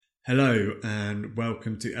Hello and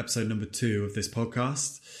welcome to episode number 2 of this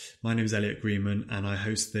podcast. My name is Elliot Greenman and I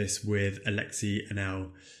host this with Alexi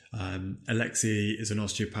Anel. Alexi is an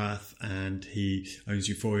osteopath and he owns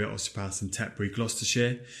Euphoria Osteopaths in Tetbury,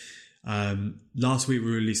 Gloucestershire. Last week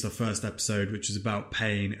we released our first episode, which was about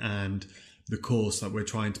pain and the course that we're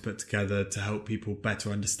trying to put together to help people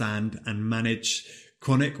better understand and manage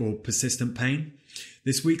chronic or persistent pain.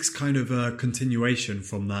 This week's kind of a continuation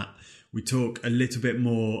from that. We talk a little bit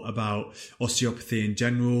more about osteopathy in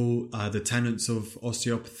general, the tenets of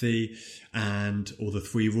osteopathy and all the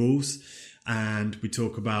 3 rules. And we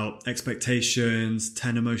talk about expectations,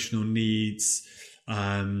 10 emotional needs,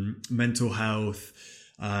 mental health,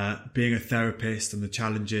 being a therapist and the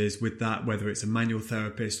challenges with that, whether it's a manual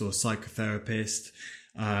therapist or a psychotherapist.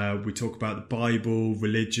 We talk about the Bible,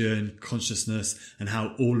 religion, consciousness, and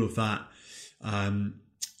how all of that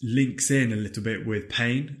links in a little bit with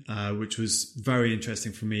pain, which was very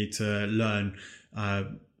interesting for me to learn.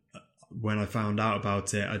 When I found out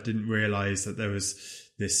about it, I didn't realize that there was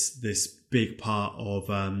this big part of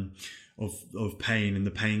pain in the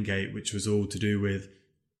pain gate, which was all to do with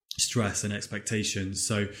stress and expectations.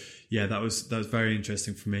 So yeah, that was very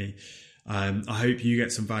interesting for me. I hope you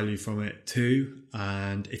get some value from it too.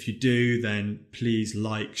 And if you do, then please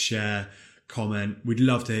like, share, comment. We'd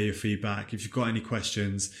love to hear your feedback. If you've got any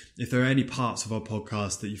questions, if there are any parts of our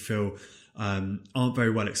podcast that you feel aren't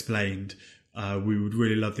very well explained, we would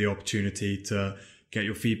really love the opportunity to get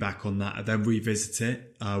your feedback on that and then revisit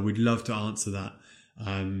it. We'd love to answer that.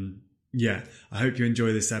 I hope you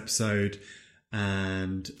enjoy this episode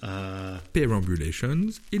and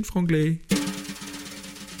Perambulations in franglais.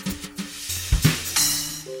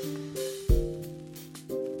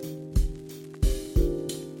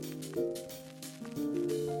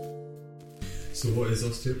 So what is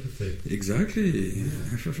osteopathy? Exactly.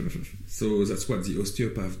 So that's what the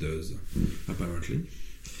osteopath does, apparently.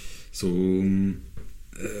 So,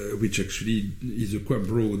 which actually is a quite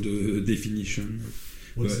broad definition.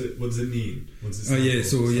 What does it mean? That's it.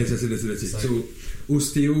 So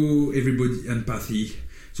osteo, everybody, and pathy.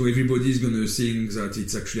 So everybody's gonna think that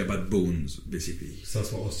it's actually about bones, basically. So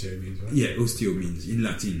that's what osteo means, right? Yeah, osteo means in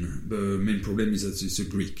Latin. The main problem is that it's a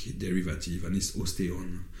Greek derivative, and it's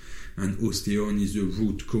osteon. And osteon is the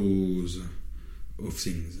root cause of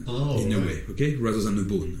things, in a way, okay? Rather than a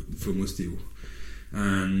bone from osteo.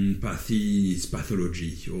 And pathy is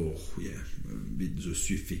pathology, or, a bit the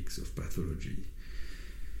suffix of pathology.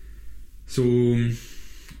 So,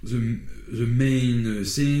 the main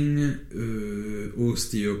thing,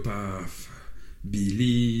 osteopath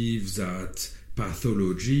believes that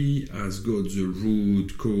pathology has got the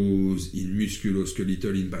root cause in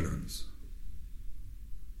musculoskeletal imbalance.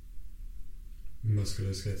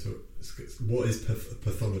 Musculoskeletal. What is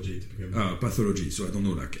pathology to begin with? Pathology. So I don't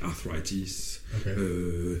know, like arthritis. Okay.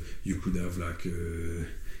 You could have like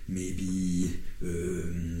maybe.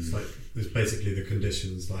 It's basically the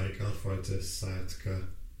conditions like arthritis, sciatica,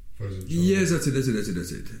 frozen shoulder. Yes, that's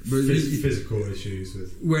it. But physical issues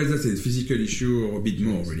with. Well, that's it. Physical issue or a bit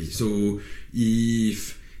more really. So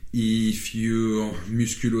if your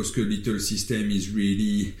musculoskeletal system is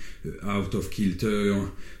really out of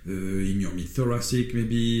kilter in your mid-thoracic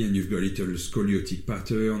maybe, and you've got a little scoliotic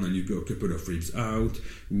pattern, and you've got a couple of ribs out,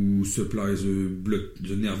 who supplies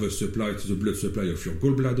the nervous supply to the blood supply of your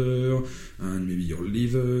gallbladder, and maybe your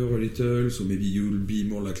liver a little, so maybe you'll be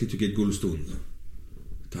more likely to get gallstones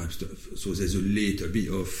type stuff. So there's a little bit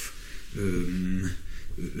of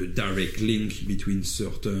a direct link between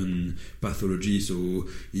certain pathologies. So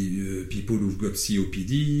people who've got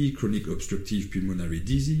COPD, chronic obstructive pulmonary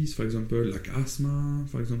disease, for example, like asthma,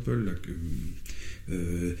 for example, like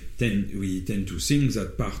we tend to think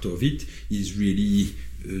that part of it is really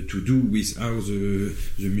to do with how the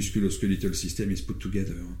musculoskeletal system is put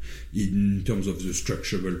together in terms of the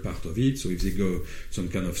structural part of it. So if they got some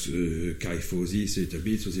kind of kyphosis a little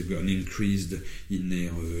bit, so they've got an increased in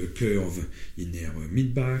their curve in their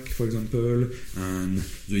mid-back, for example, and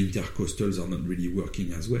the intercostals are not really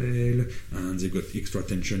working as well, and they've got extra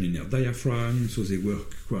tension in their diaphragm, so they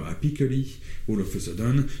work quite apically all of a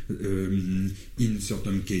sudden. In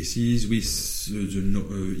certain cases with the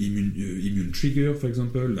immune trigger, for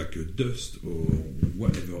example, like a dust or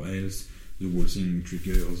whatever else, the whole thing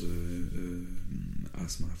triggers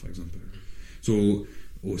asthma, for example. So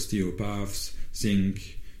osteopaths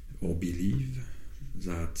think or believe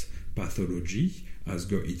that pathology has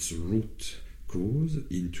got its root cause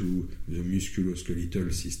into the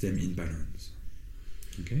musculoskeletal system imbalance.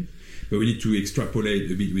 Okay? But we need to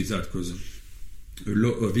extrapolate a bit with that, because a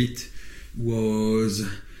lot of it was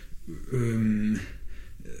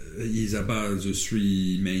is about the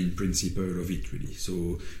three main principles of it, really.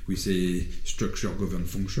 So we say structure govern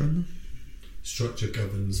function. Structure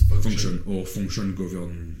governs function. Or function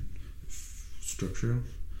govern structure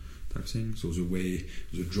type thing. So the way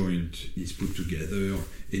the joint is put together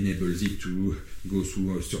enables it to go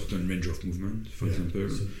through a certain range of movement, for example.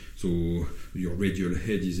 So your radial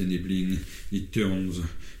head is enabling, it turns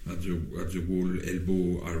at the whole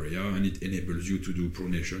elbow area, and it enables you to do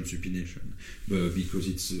pronation, supination. But because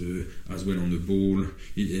it's as well on the ball,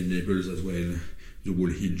 it enables as well the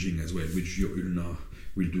whole hinging as well, which your ulna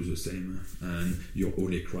will do the same. And your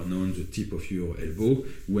olecranon, the tip of your elbow,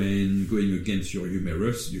 when going against your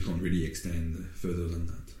humerus, you can't really extend further than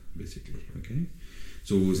that, basically. Okay.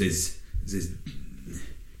 So there's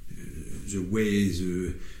the way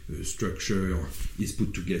the structure is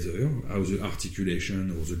put together, how the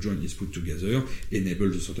articulation or the joint is put together,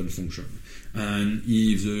 enables a certain function. And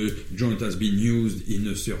if the joint has been used in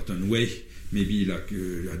a certain way, maybe like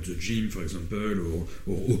at the gym, for example,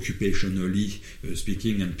 or occupationally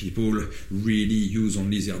speaking, and people really use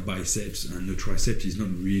only their biceps and the triceps is not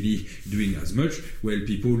really doing as much, well,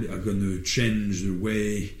 people are going to change the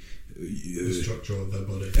way the structure of their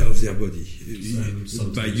body.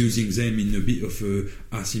 By using them in a bit of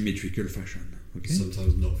a asymmetrical fashion. Okay?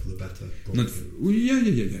 Sometimes not for the better.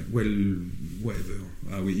 Yeah. Well, whatever.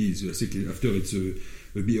 How it is. After it's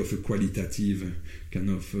a bit of a qualitative kind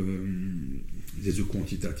of there's a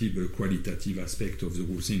quantitative but a qualitative aspect of the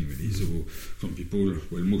whole thing, really. So some people,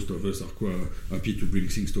 well, most of us are quite happy to bring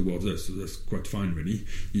things towards us, so that's quite fine, really,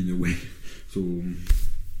 in a way. So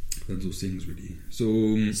that's those things, really.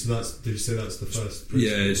 So that's, did you say that's the first principle?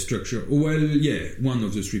 Yeah, structure. Well, yeah, one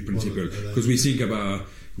of the three principles, because we think about,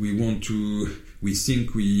 we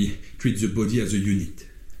think we treat the body as a unit,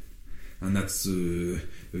 and that's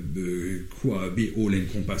quite a bit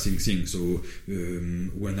all-encompassing thing. So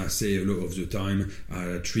when I say a lot of the time,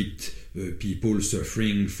 I treat people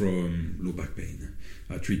suffering from low back pain.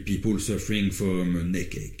 I treat people suffering from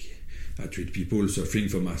neck ache. I treat people suffering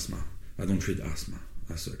from asthma. I don't treat asthma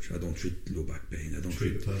as such. I don't treat low back pain. I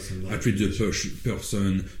treat the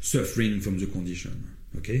person suffering from the condition.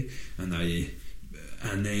 Okay,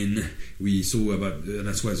 and then we saw about, and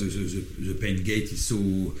that's why the pain gate is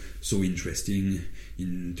so interesting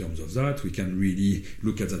in terms of that. We can really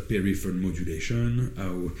look at that peripheral modulation,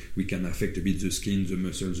 how we can affect a bit the skin, the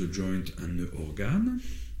muscles, the joint, and the organ.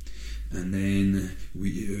 And then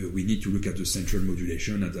we need to look at the central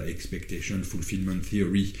modulation, at the expectation fulfillment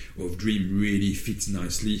theory of dream really fits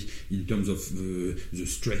nicely in terms of the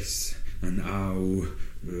stress and how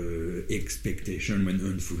expectation when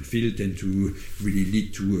unfulfilled tend to really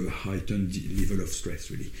lead to a heightened level of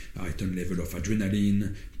stress, really. A heightened level of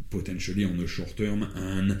adrenaline, potentially on the short term,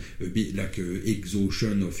 and a bit like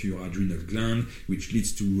exhaustion of your adrenal gland, which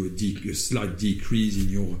leads to a slight decrease in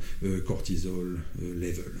your cortisol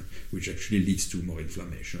level, which actually leads to more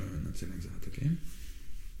inflammation and things like that. Okay,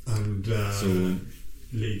 and so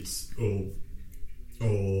leads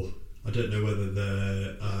or I don't know whether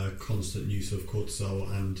the constant use of cortisol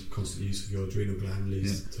and constant use of your adrenal gland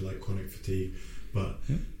leads to like chronic fatigue, but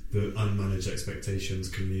the unmanaged expectations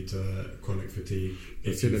can lead to chronic fatigue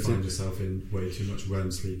if you find yourself in way too much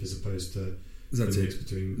REM sleep as opposed to that's it.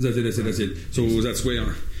 So that's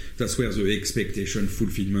where the expectation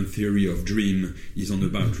fulfillment theory of dream is on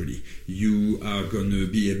about, really. You are gonna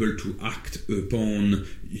be able to act upon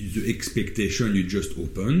the expectation you just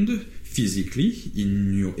opened physically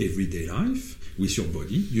in your everyday life with your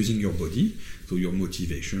body, using your body, so your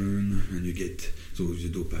motivation, and you get the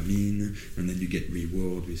dopamine, and then you get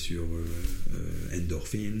reward with your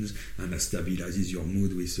endorphins, and that stabilizes your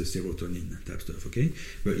mood with the serotonin type stuff. Okay,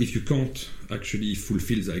 but if you can't actually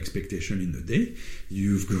fulfill the expectation in a day,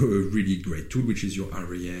 you've got a really great tool, which is your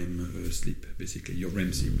REM sleep, basically your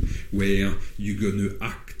REM sleep, where you're gonna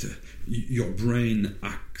act. Your brain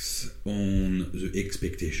acts on the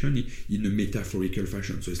expectation in a metaphorical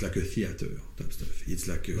fashion, so it's like a theater type stuff. It's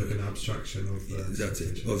like an abstraction of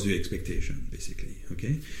the expectation, basically.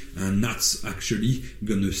 Okay, and that's actually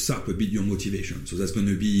gonna sap a bit your motivation. So that's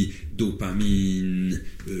gonna be dopamine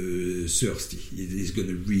thirsty. It is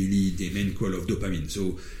gonna really the main call of dopamine.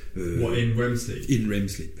 So what, in REM sleep? In REM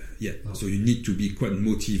sleep, yeah. Oh. So you need to be quite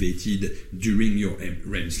motivated during your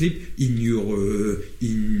REM sleep in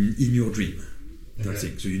your dream. That's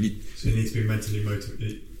it. So you need to be mentally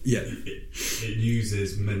motivated. Yeah, it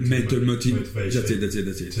uses mental motivation.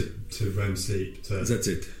 That's it. To REM sleep. That's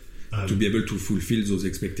it. to be able to fulfill those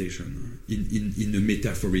expectations in a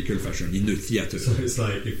metaphorical fashion, in a theater. So it's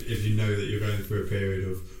like if you know that you're going through a period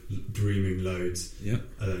of dreaming loads, and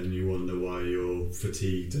then you wonder why you're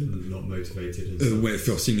fatigued and not motivated and stuff. Well,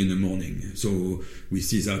 first thing in the morning. So we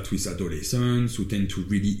see that with adolescents who tend to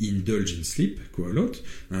really indulge in sleep quite a lot,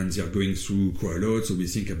 and they're going through quite a lot. So we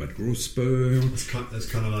think about growth spurt. It's kind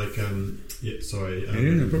of like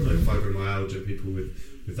no problem. like fibromyalgia, people with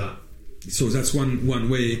that. So that's one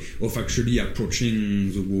way of actually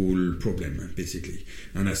approaching the whole problem, basically.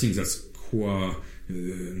 And I think that's quite...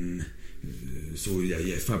 so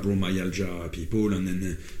fibromyalgia people, and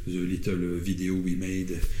then the little video we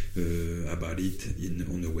made about it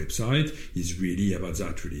on the website is really about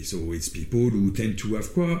that, really. So it's people who tend to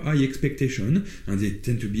have quite high expectation, and they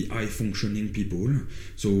tend to be high functioning people,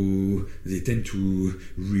 so they tend to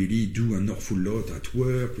really do an awful lot at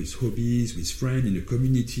work, with hobbies, with friends, in the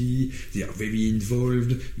community. They are very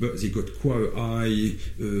involved, but they got quite a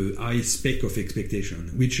high spec of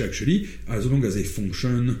expectation, which actually, as long as they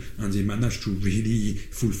function and they manage to really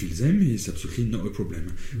fulfill them, is absolutely not a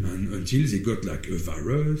problem. And until they got like a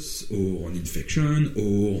virus or an infection,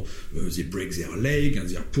 or they break their leg and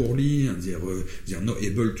they are poorly and they are not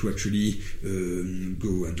able to actually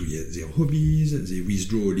go and do their hobbies, they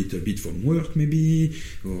withdraw a little bit from work maybe,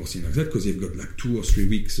 or things like that, because they've got like 2 or 3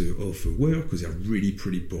 weeks of work, because they are really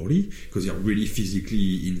pretty poorly, because they are really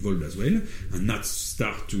physically involved as well, and they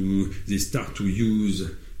start to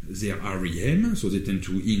use their REM, so they tend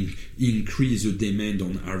to increase the demand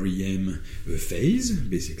on REM phase,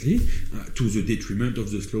 basically, to the detriment of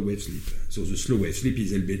the slow wave sleep. So the slow wave sleep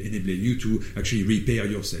is enabling you to actually repair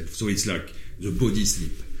yourself. So it's like the body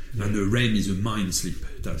sleep. Yeah. And the REM is a mind sleep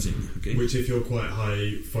type thing. Okay? Which, if you're quite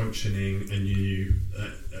high functioning and you,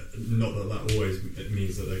 not that always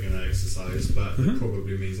means that they're going to exercise, but it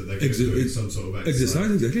probably means that they're going to do some sort of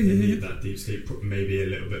exercise. Exactly. They need that deep sleep, maybe a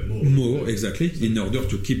little bit more. More, exactly, in order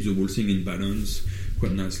to keep the whole thing in balance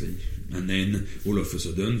quite nicely. And then all of a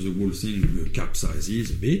sudden the whole thing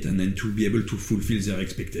capsizes a bit, and then to be able to fulfill their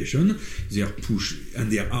expectation, they are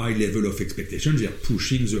and their high level of expectation, they are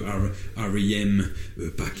pushing the REM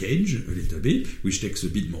package a little bit, which takes a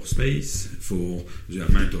bit more space for the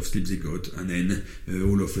amount of sleep they got. And then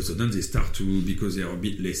all of a sudden they start to, because they are a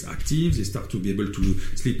bit less active, they start to be able to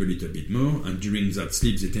sleep a little bit more, and during that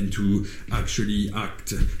sleep they tend to actually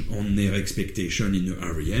act on their expectation in the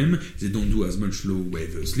REM. They don't do as much low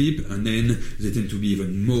wave sleep, and then they tend to be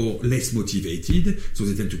even less motivated, so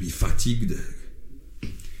they tend to be fatigued.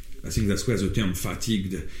 I think that's where the term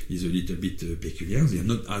fatigued is a little bit peculiar. They are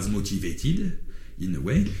not as motivated in a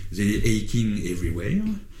way. They're aching everywhere.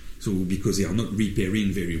 So because they are not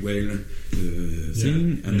repairing very well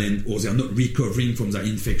then, or they are not recovering from the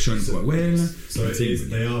infection quite well. So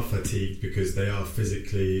they are fatigued because they are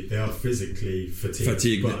physically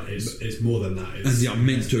fatigued. But it's more than that. And they are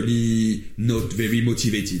mentally not very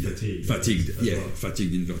motivated. Fatigued. Well.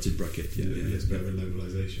 Fatigued inverted bracket. It's better than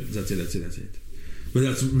normalization. That's it. But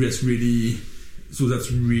that's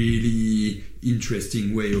really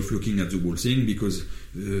interesting way of looking at the whole thing, because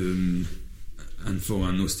and for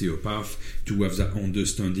an osteopath to have that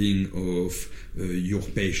understanding of your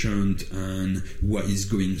patient and what he's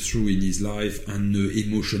going through in his life and the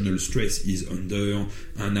emotional stress he's under,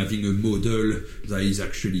 and having a model that is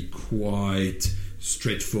actually quite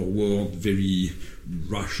straightforward, very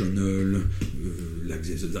rational, like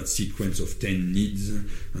that sequence of 10 needs,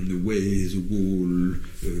 and the way the whole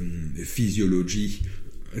physiology,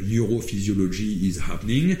 neurophysiology is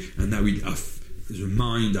happening, and how it the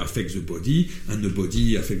mind affects the body, and the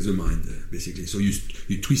body affects the mind, basically. So you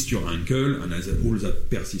twist your ankle, and as all that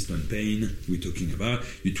persistent pain we're talking about,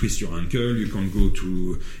 you twist your ankle, you can't go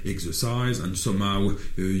to exercise, and somehow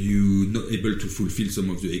you're not able to fulfill some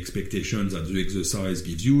of the expectations that the exercise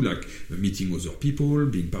gives you, like meeting other people,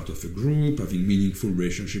 being part of a group, having meaningful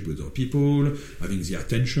relationship with other people, having the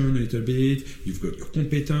attention a little bit, you've got your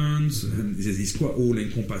competence, and this is quite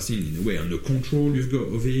all-encompassing in a way, and the control you've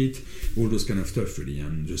got of it, all those kind of stuff, really,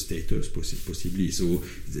 and the status possibly. So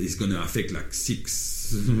it's going to affect like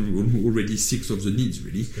 6 of the needs,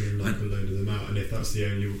 really. It's going to knock a load of them out, and if that's the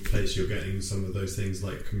only place you're getting some of those things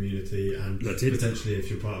like community, and potentially if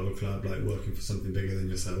you're part of a club, like working for something bigger than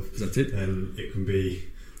yourself, then it can be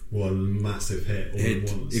one massive hit all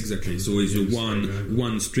at once. Exactly. So it's a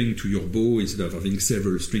one string to your bow instead of having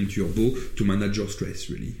several strings to your bow to manage your stress,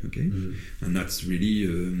 really. Okay, and that's really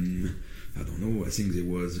I don't know. I think there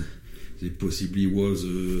there possibly was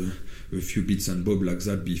a few bits and bobs like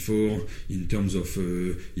that before, in terms of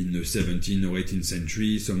in the 17th or 18th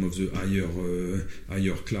century, some of the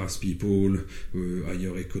higher class people,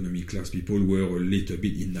 higher economic class people were a little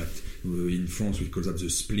bit in that. In France, we call that the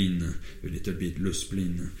spleen, a little bit le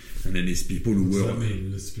spleen. And then these people who What's were, that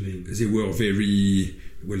mean, the spleen? they were very,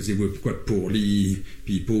 well, they were quite poorly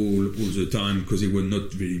people all the time because they were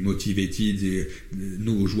not very motivated,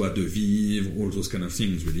 no joie de vivre, all those kind of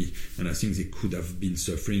things, really. And I think they could have been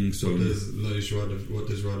suffering. So What does joie de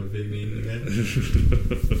vivre mean again?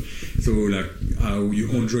 so like how you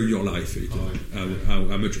enjoy your life,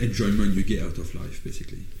 how much enjoyment you get out of life,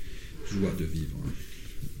 basically. Joie de vivre.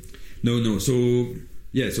 No, so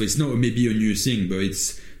yeah, so it's not maybe a new thing, but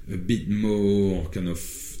it's a bit more kind of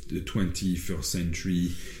the 21st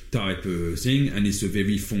century type thing, and it's a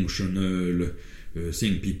very functional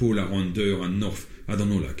thing. People are under and north. I don't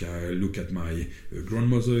know, like I look at my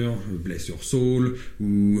grandmother, bless her soul,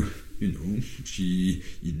 who, you know, she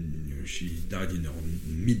died in her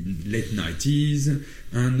late 90s,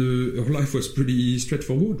 and her life was pretty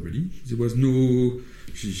straightforward, really. There was no...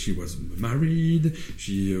 She was married,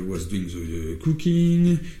 she was doing the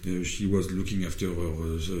cooking, she was looking after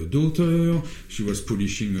her daughter, she was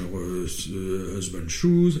polishing her husband's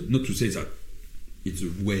shoes. Not to say that it's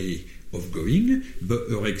a way of going, but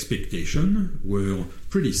her expectations were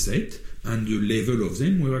pretty set, and the level of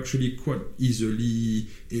them were actually quite easily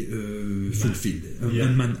fulfilled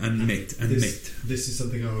and met. This is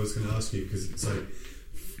something I was going to ask you, because it's like,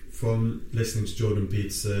 from listening to Jordan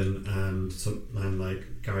Peterson and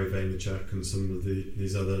like Gary Vaynerchuk and some of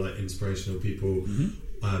these other like inspirational people,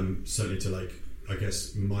 certainly to like, I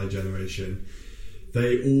guess, my generation,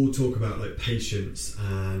 they all talk about like patience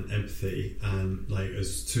and empathy and like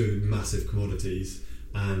as two massive commodities,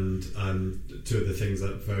 and two of the things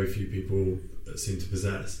that very few people seem to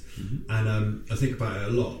possess. And I think about it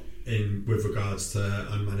a lot with regards to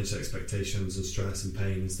unmanaged expectations and stress and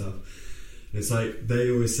pain and stuff. It's like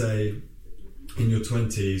they always say in your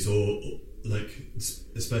 20s, or like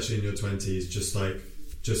especially in your 20s,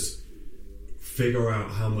 just figure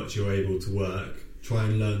out how much you're able to work, try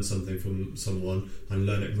and learn something from someone and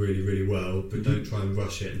learn it really, really well, but don't try and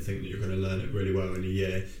rush it and think that you're going to learn it really well in a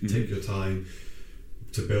year. Take your time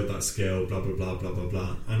to build that skill, blah blah blah blah blah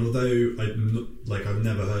blah. And although I've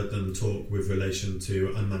never heard them talk with relation to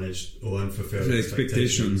unmanaged or unfulfilled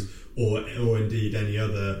expectations or indeed any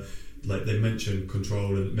other, like they mention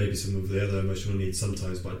control and maybe some of the other emotional needs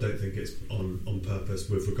sometimes, but I don't think it's on purpose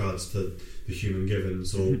with regards to the human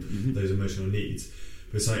givens or those emotional needs.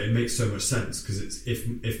 But it's like, it makes so much sense, because it's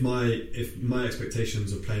if my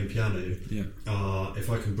expectations of playing piano are, if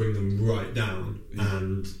I can bring them right down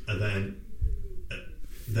and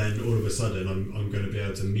then all of a sudden I'm going to be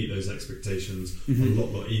able to meet those expectations a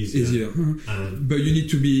lot easier. But you need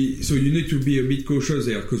to be a bit cautious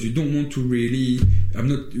there, because you don't want to really.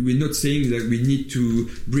 We're not saying that we need to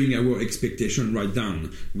bring our expectation right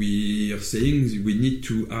down. We are saying we need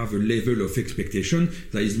to have a level of expectation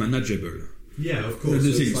that is manageable. Yeah, of course.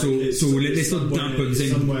 So let's not dampen them.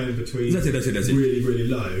 Somewhere in between. That's it. Really, really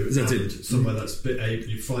low. That's it. Somewhere that's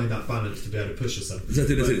you find that balance to be able to push yourself. That's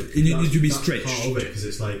it. It needs to be stretched. Part of it, because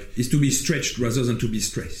it's like it's to be stretched rather than to be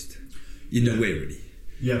stressed, in a way, really.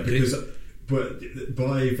 Yeah, because but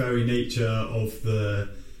by very nature of the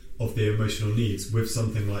emotional needs, with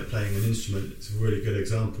something like playing an instrument, it's a really good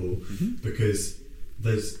example, because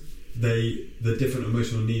there's the different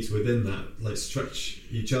emotional needs within that like stretch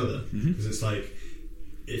each other, because it's like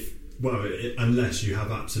unless you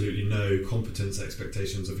have absolutely no competence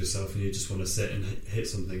expectations of yourself and you just want to sit and hit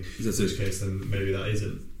something, in which case then maybe that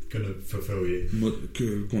isn't going to fulfill you.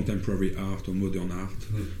 Contemporary art or modern art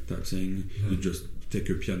type thing. You just take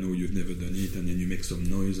a piano, you've never done it, and then you make some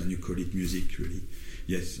noise and you call it music, really.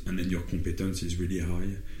 Yes, and then your competence is really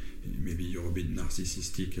high. Maybe you're a bit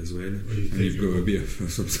narcissistic as well, and you've got a bit of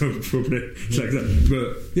some problem like that.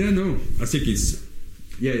 But I think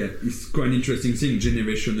it's quite an interesting thing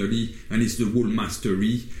generationally, and it's the whole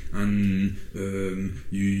mastery. And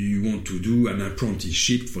you want to do an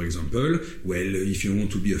apprenticeship, for example. Well, if you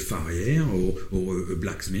want to be a farrier or a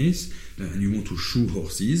blacksmith, and you want to shoe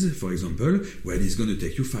horses, for example, well, it's going to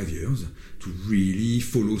take you 5 years to really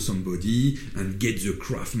follow somebody and get the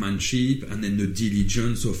craftsmanship and then the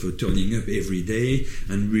diligence of turning up every day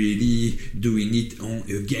and really doing it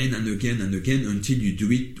again and again and again until you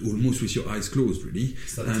do it almost with your eyes closed, really.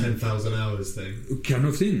 It's that 10,000 hours thing. Kind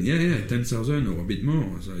of thing, yeah, 10,000 or a bit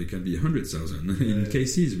more. So it can be 100,000 in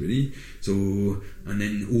cases, really. So, and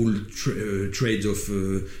then all trades of,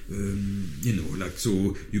 like,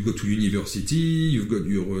 so you go to university, you've got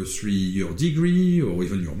your 3-year degree, or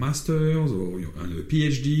even your master's, or and a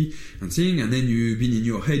PhD, and thing, and then you've been in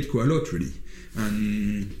your head quite a lot, really.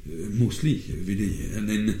 And mostly, really. And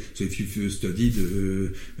then, so if you've studied,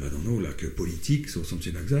 I don't know, like politics or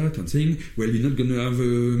something like that, and thing, well, you're not going to have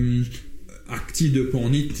acted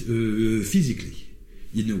upon it physically,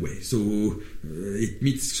 in a way. So it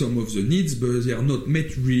meets some of the needs, but they are not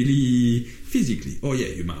met really physically. Oh yeah,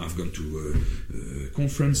 you might have gone to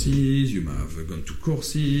conferences, you might have gone to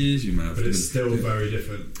courses, you might have... But it's still very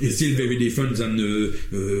different. It's still very different than,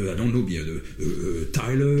 I don't know, be a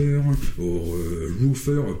tiler or a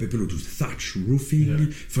roofer, or people who do thatch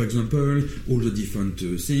roofing, for example. All the different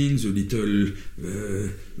things, the little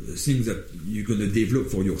things that you're going to develop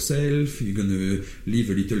for yourself. You're going to leave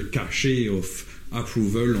a little cachet of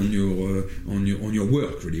approval on your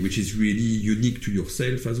work, really, which is really unique to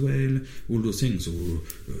yourself as well. All those things, so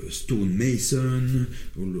stonemason,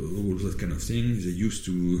 all that kind of things. They used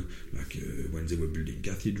to, like when they were building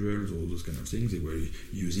cathedrals, all those kind of things, they were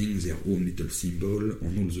using their own little symbol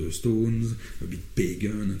on all the stones, a bit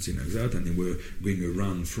pagan and things like that. And they were going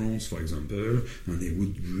around France, for example, and they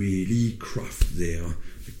would really craft their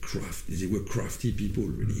craft. They were crafty people,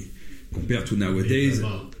 really. Compared to nowadays,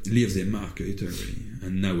 leave their mark eternally.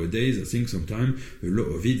 And nowadays, I think sometimes a lot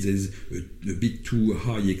of it there's a bit too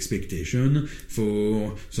high expectation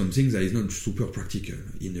for something that is not super practical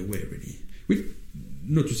in a way, really. Well,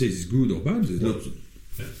 not to say it's good or bad.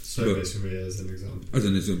 Service for me as an example. As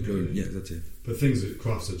an example, yeah, that's it. But things with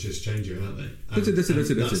crafts are just changing, aren't they? And that's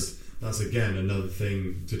it. That's again another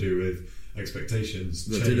thing to do with expectations.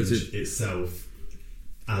 Change itself.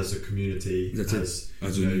 As a community, as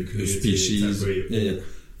a community, species,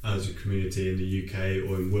 as a community in the UK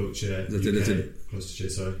or in Wiltshire, Gloucestershire,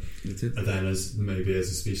 sorry, and then as maybe as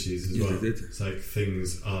a species as well. It's like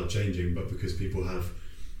things are changing, but because people have,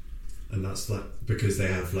 and that's like because they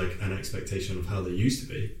have like an expectation of how they used to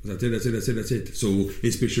be. That's it. So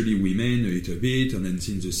especially women a little bit, and then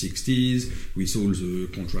since the 60s we saw the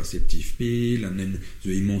contraceptive pill, and then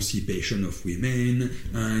the emancipation of women,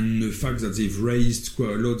 and the fact that they've raised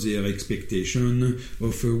quite a lot their expectation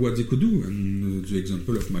of what they could do. And the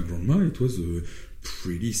example of my grandma, it was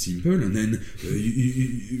pretty simple, and then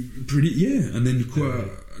and then quite,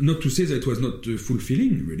 not to say that it was not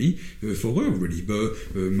fulfilling really for her, really, but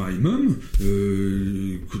my mum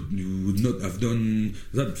would not have done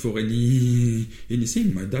that for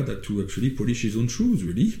anything. My dad had to actually polish his own shoes,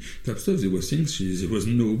 really, type stuff. There were things there was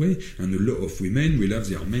no way, and a lot of women will have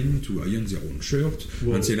their men to iron their own shirt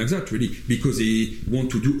and say like that, really, because they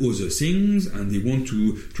want to do other things, and they want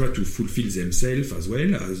to try to fulfill themselves as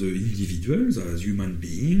well as individuals, as human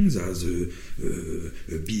beings, as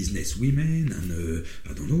business women, and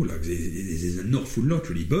I don't know, like there's an awful lot,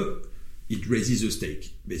 really, but it raises the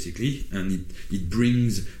stake, basically, and it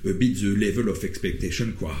brings a bit the level of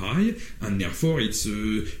expectation quite high, and therefore it's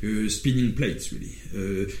spinning plates, really.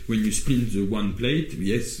 When you spin the one plate,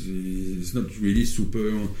 yes, it's not really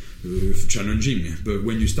super challenging, but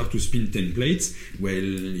when you start to spin 10 plates, well,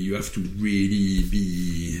 you have to really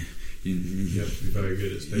be... You have to be very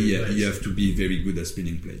good at spinning plates. You have to be very good at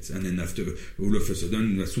spinning plates. And then after, all of a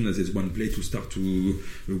sudden, as soon as there's one plate to start to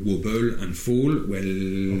wobble and fall,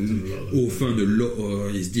 well, often a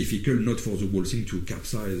lot is difficult, not for the whole thing to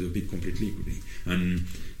capsize a bit completely. And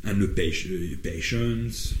the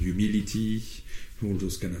patience, humility, all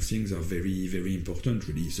those kind of things are very, very important,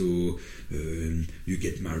 really. So you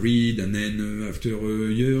get married, and then after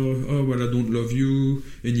a year, oh, well, I don't love you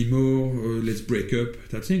anymore, let's break up,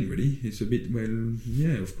 that thing, really. It's a bit, well,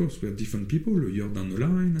 yeah, of course, we're different people a year down the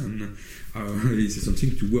line, and it's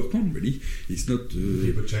something to work on, really. It's not...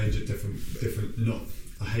 People change at different, not...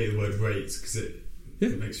 I hate the word rates, because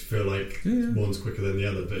it makes you feel like one's quicker than the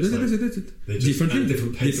other, but it's they just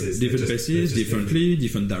different paces, differently,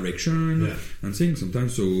 different direction, and things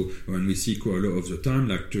sometimes. So when we see quite a lot of the time,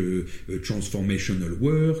 like transformational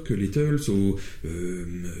work, a little. So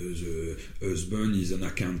the husband is an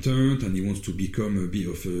accountant and he wants to become a bit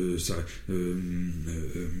of a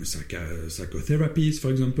psychotherapist, for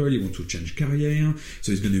example. He wants to change career,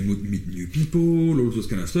 so he's going to meet new people, all those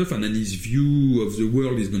kind of stuff, and then his view of the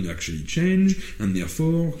world is going to actually change, and therefore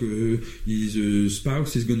therefore his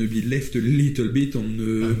spouse is going to be left a little bit on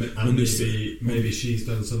the maybe she's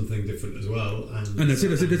done something different as well, and that's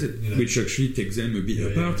it. You know, which actually takes them a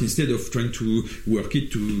bit apart instead of trying to work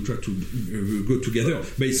it to try to go together.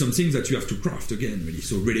 But it's something that you have to craft again, really.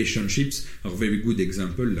 So relationships are a very good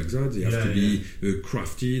example like that. They have to be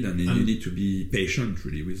crafted, and you need to be patient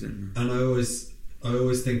really with them. And I always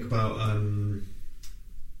think about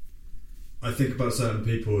certain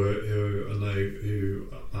people who I know who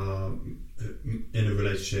are in a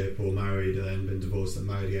relationship or married and then been divorced and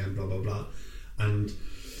married again, blah blah blah. And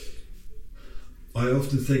I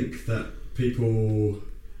often think that people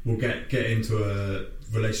will get into a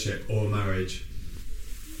relationship or a marriage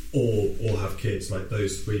or have kids, like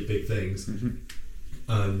those three big things,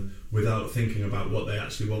 without thinking about what they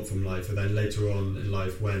actually want from life. And then later on in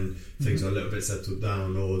life, when things are a little bit settled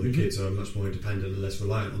down, or the kids are much more independent and less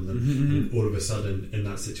reliant on them, and all of a sudden in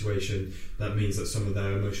that situation, that means that some of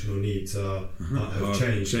their emotional needs have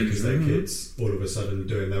changed because their kids all of a sudden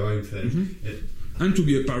doing their own thing. And to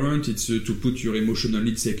be a parent, it's to put your emotional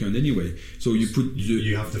needs second anyway. So you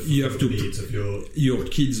have to needs of your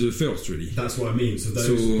kids first, really. That's what I mean. So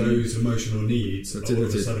those emotional needs, all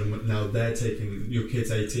of a sudden, now they're taking, your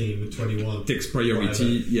kid's 18, 21, takes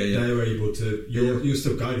priority. Whatever, they're able to. You're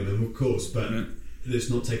still guiding them, of course, but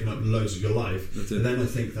it's not taking up loads of your life. And then I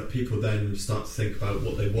think that people then start to think about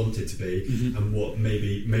what they want it to be, and what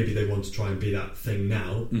maybe they want to try and be that thing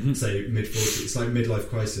now. Say mid-40s, it's like midlife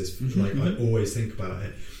crisis. Like I always think about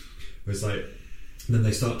it. It's like then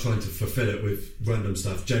they start trying to fulfill it with random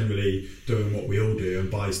stuff. Generally, doing what we all do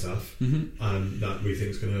and buy stuff that we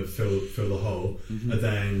think is going to fill the hole, and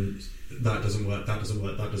then that doesn't work.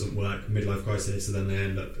 Midlife crisis, and then they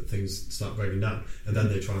end up, things start breaking down, and then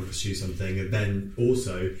they try and pursue something, and then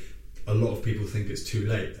also a lot of people think it's too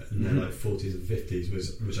late, and they're like 40s and 50s,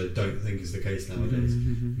 which I don't think is the case nowadays.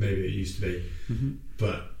 Maybe it used to be,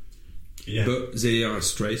 but they are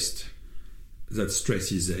stressed. That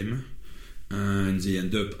stresses them, and they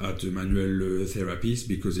end up at a manual therapist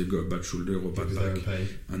because they've got a bad shoulder or bad back,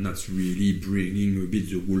 and that's really bringing a bit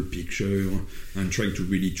the whole picture and trying to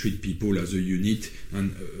really treat people as a unit,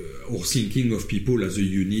 and or thinking of people as a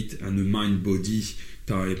unit and a mind-body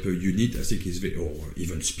type unit. I think is very, or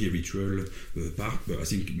even spiritual part, but I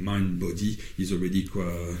think mind-body is already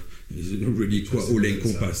quite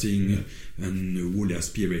all-encompassing, and all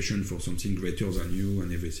aspiration for something greater than you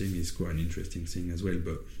and everything is quite an interesting thing as well.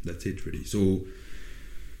 But that's it really. So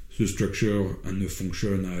the structure and the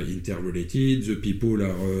function are interrelated. The people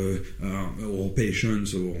are or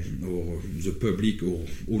patients or the public or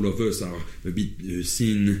all of us are a bit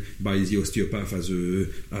seen by the osteopath as a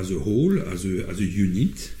whole, as a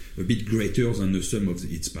unit, a bit greater than the sum of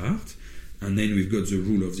its part. And then we've got the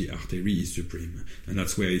rule of the artery is supreme, and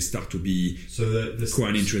that's where it starts to be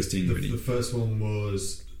quite interesting. The first one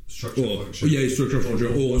was structural function. Structural function,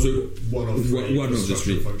 or the one of the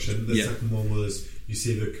three. Function. The Yeah. second one was you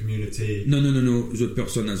see the community. No. The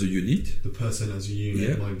person as a unit. The person as a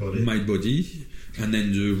unit, mind body, and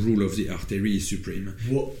then the rule of the artery is supreme.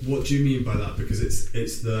 What do you mean by that? Because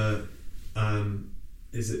it's the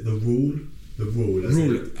is it the rule? The rule.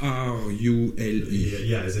 Rule. R-U-L-E.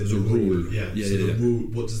 Yeah, as in the rule. Yeah. The rule.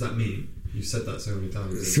 What does that mean? You've said that so many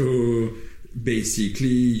times. So basically,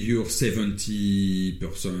 you're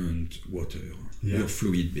 70% water. Yeah. You're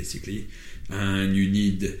fluid, basically, and you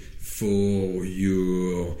need for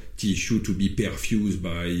your tissue to be perfused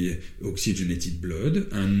by oxygenated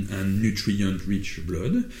blood and nutrient-rich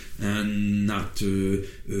blood, and that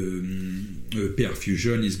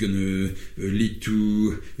perfusion is going to lead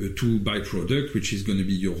to two byproducts, which is going to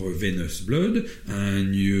be your venous blood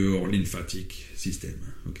and your lymphatic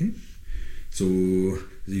system. Okay, so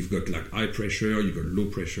you've got like high pressure, you've got low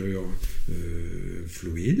pressure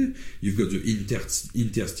fluid, you've got the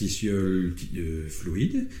interstitial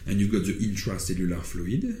fluid, and you've got the intracellular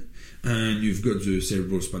fluid, and you've got the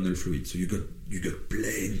cerebrospinal fluid. So you've got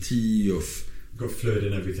plenty of fluid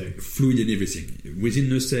in everything. Within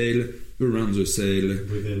the cell, around the cell,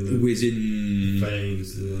 within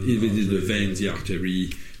veins, the veins, the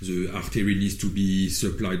artery. The artery needs to be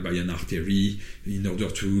supplied by an artery in order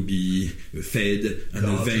to be fed, and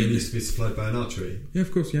the vein needs to be supplied by an artery. Yeah,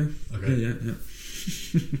 of course. Yeah. Okay. Yeah.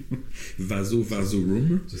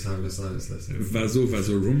 Vasorum. Just having a science lesson.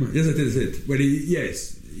 Vasorum. Yes, that is it. Well,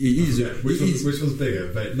 yes, it is. Which one's bigger?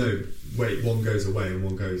 But no, wait. One goes away and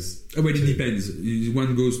one goes. Well, it depends.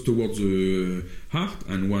 One goes towards the heart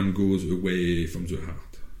and one goes away from the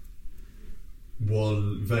heart.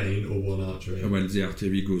 One vein or one artery? Well, the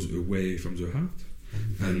artery goes away from the heart,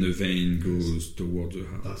 and the vein goes towards the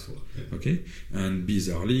heart. That's what. Yeah. Okay, and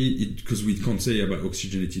bizarrely, because we can't say about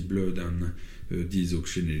oxygenated blood and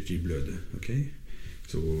desoxygenated blood. Okay,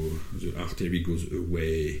 so the artery goes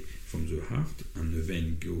away from the heart, and the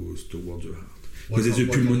vein goes towards the heart. Because there's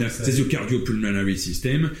a cardiopulmonary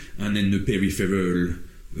system, and then the peripheral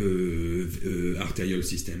arterial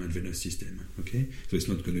system and venous system. Okay, so it's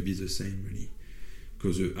not going to be the same really,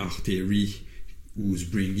 because the artery who's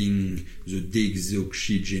bringing the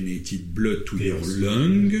desoxygenated blood to your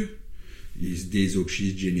lung is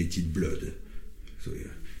desoxygenated blood, so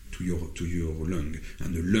to your lung,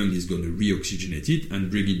 and the lung is going to reoxygenate it and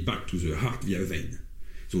bring it back to the heart via vein.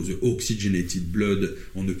 So the oxygenated blood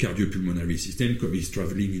on the cardiopulmonary system is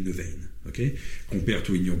traveling in the vein. Okay, compared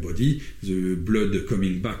to in your body, the blood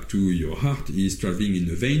coming back to your heart is traveling in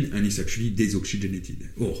the vein and is actually desoxygenated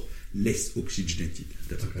or less oxygenated.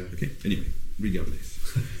 That's okay. Anyway, regardless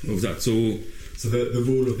of that, so the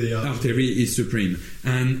rule of the artery is supreme,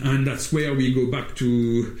 and that's where we go back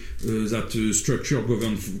to that structure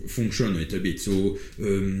govern function a little bit. So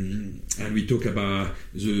and we talk about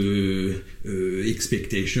the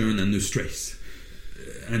expectation and the stress.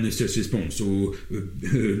 And the stress response. So, a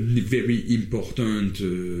very important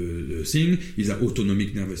thing is the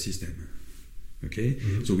autonomic nervous system. Okay,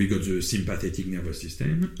 so we got the sympathetic nervous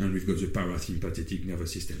system and we've got the parasympathetic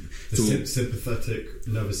nervous system. The sympathetic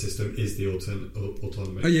nervous system is the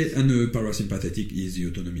autonomic. Yeah, and the parasympathetic is the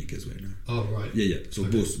autonomic as well. Oh right. Yeah. So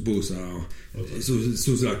both are. Okay. So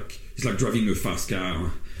it's like driving a fast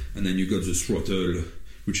car, and then you got the throttle,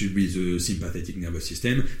 which would be the sympathetic nervous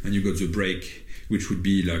system, and you got the brake, which would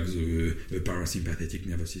be like the parasympathetic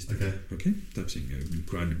nervous system. Okay, that's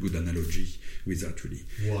quite a good analogy with that, really.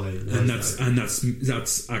 Why and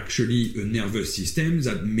that's actually a nervous system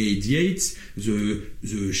that mediates the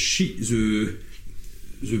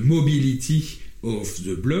mobility of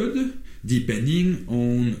the blood depending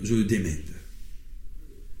on the demand.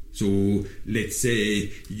 So let's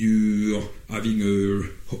say you're having a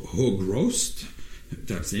hog roast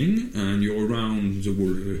type thing, and you're around the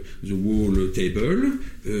whole table.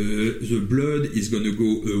 The blood is going to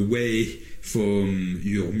go away from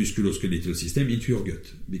your musculoskeletal system into your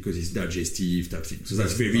gut because it's digestive type thing. So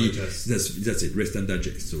that's it. Rest and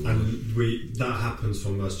digest. So that happens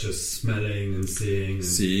from us just smelling and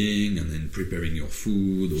seeing and then preparing your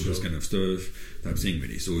food, all those kind of stuff. Type thing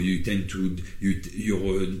really. So you tend to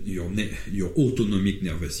your autonomic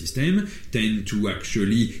nervous system tend to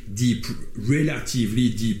actually relatively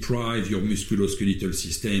deprive your musculoskeletal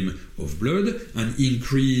system of blood and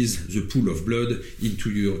increase the pool of blood into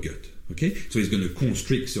your gut. Okay, so it's going to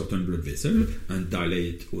constrict certain blood vessels and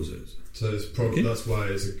dilate others. So it's probably that's why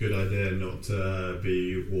it's a good idea not to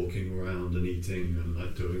be walking around and eating and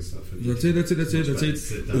like doing stuff. And that's it.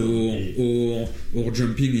 Or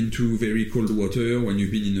jumping into very cold water when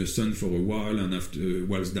you've been in the sun for a while and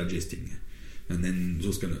whilst digesting. And then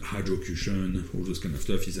those kind of hydrocution, all those kind of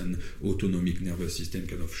stuff is an autonomic nervous system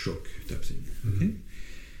kind of shock type thing. Okay.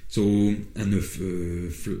 So, and that's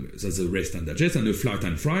the rest and digest, and the flight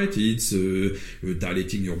and fright, it's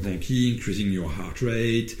dilating your bronchi, increasing your heart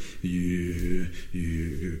rate, you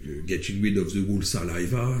getting rid of the whole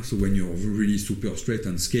saliva. So when you're really super stressed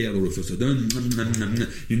and scared, all of a sudden,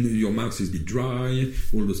 your mouth is a bit dry,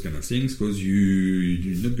 all those kind of things, because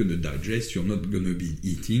you're not going to digest, you're not going to be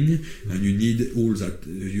eating, and you need all that,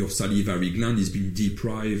 your salivary gland is being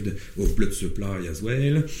deprived of blood supply as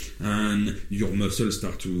well, and your muscles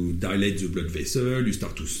start to dilate the blood vessel,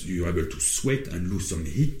 you're able to sweat and lose some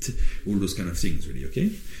heat, all those kind of things really,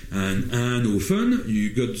 okay? And often you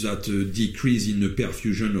got that decrease in the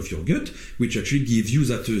perfusion of your gut, which actually gives you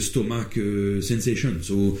that stomach sensation.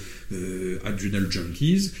 So adrenal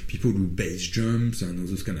junkies, people who base jumps and all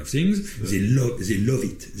those kind of things, they love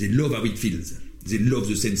it. They love how it feels. They love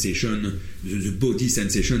the sensation, the body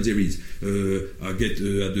sensation there is. I get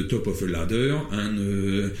at the top of a ladder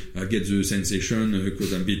and I get the sensation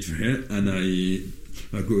because I'm a bit and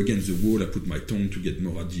I go against the wall, I put my tongue to get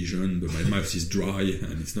more adhesion, but my mouth is dry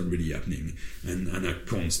and it's not really happening. And I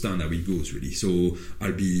can't stand how it goes really. So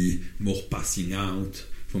I'll be more passing out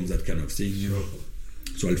from that kind of thing. Sure.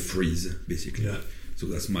 So I'll freeze basically. Yeah. So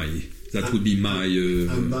that would be my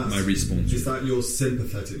response. Is that your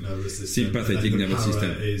sympathetic nervous system? Sympathetic nervous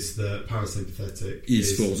system is the parasympathetic.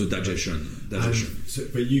 Is for the digestion.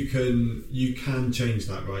 But you can change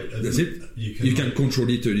that, right? That's it. You can control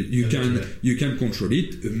it. You can control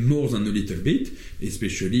it more than a little bit.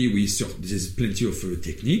 Especially there's plenty of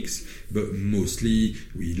techniques, but mostly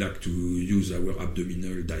we like to use our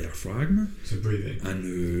abdominal diaphragm. So breathing and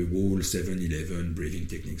whole 7-11 breathing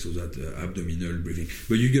techniques. So that abdominal breathing.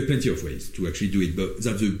 But you get plenty of of ways to actually do it, but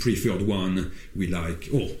that's the preferred one we like,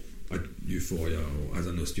 or at Euphoria, or as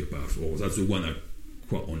an osteopath, or that's the one I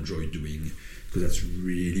quite enjoy doing, because that's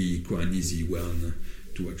really quite an easy one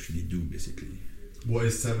to actually do, basically. What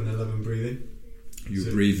is 7-11 breathing?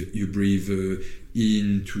 You breathe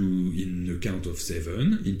in a count of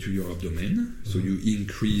 7 into your abdomen. So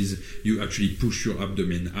you actually push your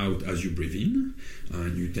abdomen out as you breathe in,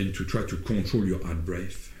 and you tend to try to control your out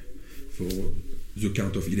breath for the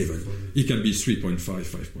count of 11. It can be 3.5,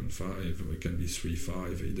 5.5, or it can be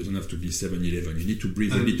 3.5. It doesn't have to be 7-11. You need to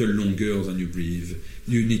breathe a little longer than you breathe.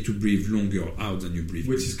 You need to breathe longer out than you breathe.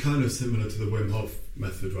 Which is kind of similar to the Wim Hof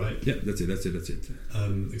method, right? Yeah, that's it.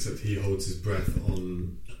 Except he holds his breath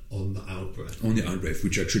on the out breath. On the out breath,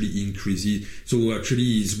 which actually increases. So actually,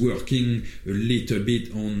 he's working a little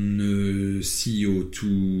bit on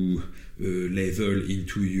CO2 level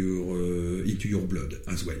into your blood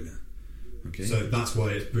as well. Okay. So that's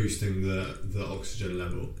why it's boosting the oxygen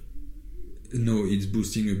level. No, it's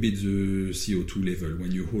boosting a bit the CO2 level.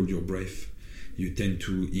 When you hold your breath, you tend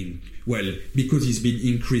to because it's been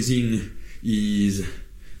increasing.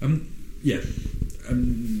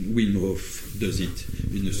 Wim Hof does it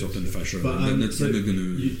in a certain fashion. But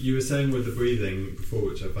you were saying with the breathing before,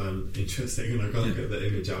 which I found interesting, and I can't get the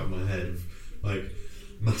image out of my head of like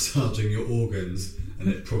massaging your organs, and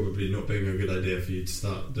it probably not being a good idea for you to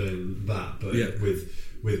start doing that. But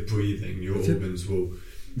with breathing, your organs will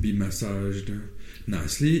be massaged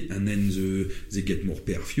nicely, and then they get more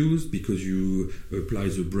perfused because you apply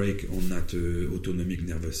the brake on that autonomic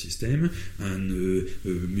nervous system, and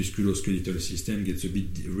musculoskeletal system gets a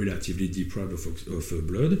bit relatively deprived of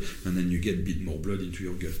blood, and then you get a bit more blood into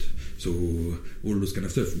your gut. So all those kind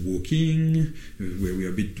of stuff. Walking, where we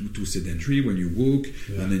are a bit too sedentary, when you walk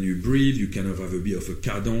and then you breathe, you kind of have a bit of a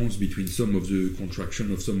cadence between some of the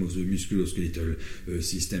contraction of some of the musculoskeletal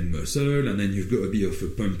system muscle, and then you've got a bit of a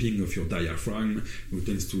pumping of your diaphragm, who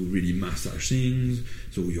tends to really massage things.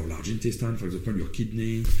 So your large intestine, for example, your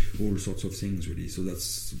kidney, all sorts of things really. So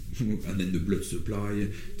that's, and then the blood supply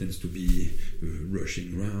tends to be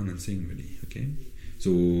rushing around and things really. Okay,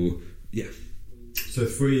 so yeah. So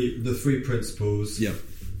the three principles. Yeah.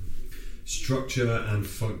 Structure and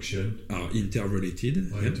function are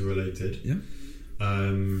interrelated. Interrelated. Yeah.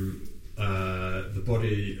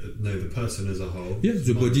 The person as a whole. Yeah,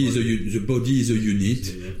 the body is a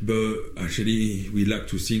unit, but actually we like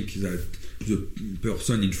to think that the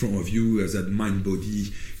person in front of you has that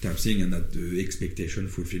mind-body type thing, and that the expectation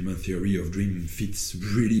fulfillment theory of dream fits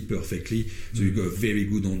really perfectly. So you got a very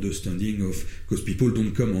good understanding of, because people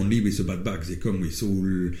don't come only with a bad bag, they come with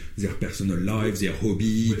all their personal lives, their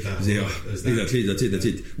hobby, exactly, that's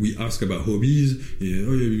it. We ask about hobbies,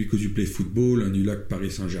 because you play football and you like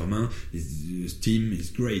Paris Saint-Germain, this team is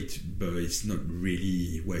great, but it's not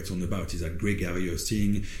really what it's on about. It's that gregarious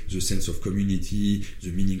thing, the sense of community,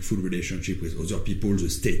 the meaningful relationship with other people, the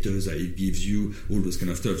status that it gives you, all those kind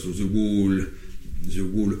of stuff. So the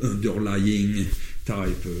whole underlying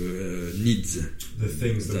type needs. The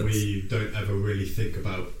things that we don't ever really think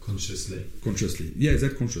about consciously. Consciously. Yes,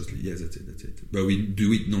 that's it. But we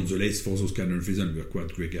do it nonetheless for those kind of reasons. We're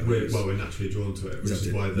quite gregarious. We're naturally drawn to it, which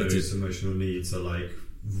is why those emotional needs are like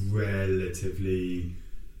relatively...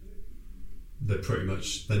 They're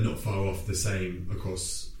not far off the same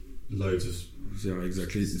across loads of... Yeah,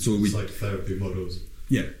 exactly. So it's like therapy models.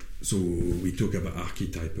 Yeah. So we talk about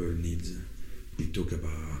archetypal needs. We talk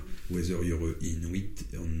about whether you're an Inuit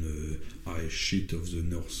on the ice sheet of the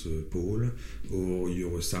North Pole, or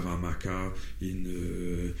you're a Saramaka in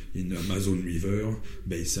the Amazon River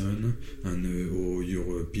basin, and or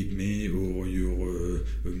you're a Pygmy, or you're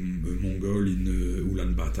a Mongol in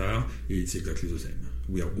Ulaanbaatar. It's exactly the same.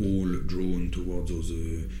 We are all drawn towards those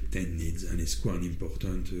 10 needs, and it's quite an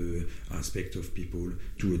important aspect of people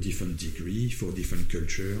to a different degree for different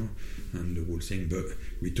culture and the whole thing. But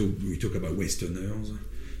we talk about Westerners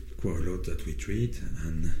quite a lot that we treat,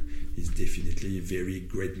 and it's definitely a very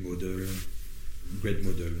great model.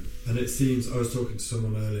 And it seems, I was talking to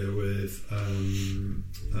someone earlier with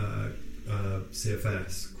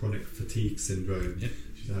CFS, chronic fatigue syndrome. Yeah.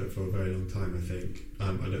 She's had it for a very long time, I think. I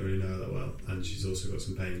don't really know her that well, and she's also got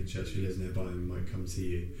some pain. She actually lives nearby and might come see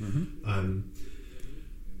you. Mm-hmm.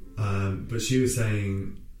 But she was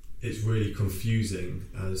saying it's really confusing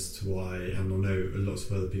as to why, and I know lots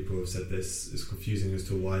of other people have said this, it's confusing as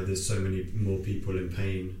to why there's so many more people in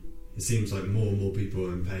pain. It seems like more and more people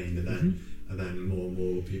are in pain, and then and then more and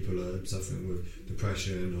more people are suffering with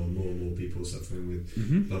depression, or more people suffering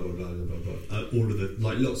with blah blah blah blah blah. All of the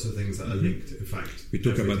lots of things that are linked. In fact, we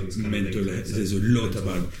talk about mental health. There's a lot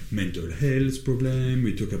about mental health problem.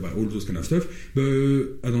 We talk about all those kind of stuff, but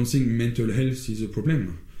I don't think mental health is a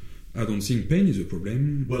problem. I don't think pain is a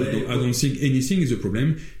problem. Well, I don't think anything is a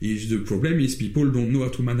problem. The problem is people don't know how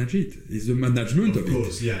to manage it. It's the management of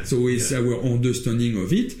course, it. Yeah. So it's our understanding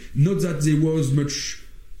of it. Not that there was much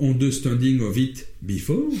understanding of it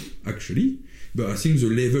before, actually, but I think the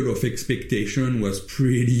level of expectation was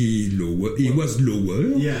pretty lower. It was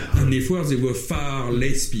lower, and therefore there were far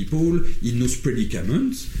less people in those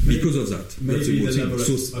predicaments because of that. Maybe the level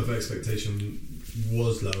of expectation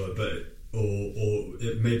was lower, but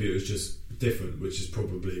maybe it was just different, which is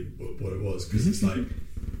probably what it was, because it's like,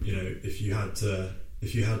 you know, if you had to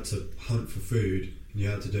hunt for food and you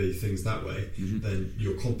had to do things that way, then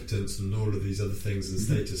your competence and all of these other things and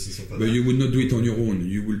status and stuff like that. But you would not do it on your own.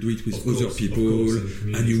 You will do it with other people,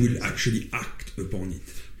 and you will actually act upon it.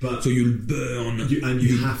 But so you'll burn,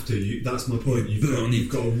 you have to. That's my point. You've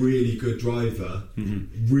got a really good driver,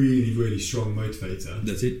 really, really strong motivator.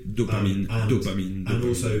 That's it. Dopamine, and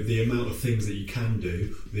also the amount of things that you can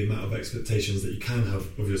do, the amount of expectations that you can have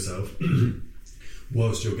of yourself,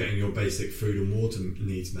 whilst you're getting your basic food and water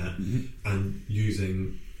needs met, and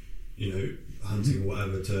using, you know, hunting or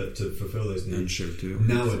whatever to fulfill those needs. And shelter.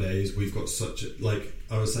 Nowadays, we've got such a, like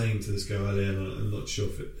I was saying to this girl earlier, and I'm not sure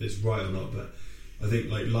if it's right or not, but I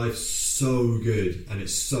think like life's so good and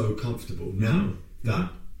it's so comfortable now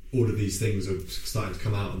that all of these things are starting to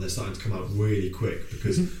come out, and they're starting to come out really quick,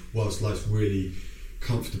 because whilst life's really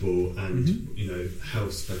comfortable and you know,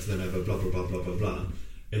 health's better than ever, blah blah blah blah blah blah,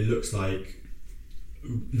 it looks like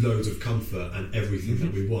loads of comfort and everything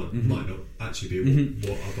that we want might not actually be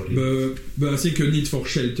what our body. But I think a need for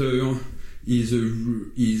shelter is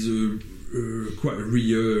a quite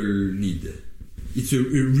real need. It's a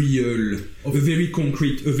real, a very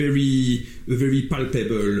concrete, a very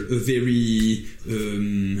palpable, a very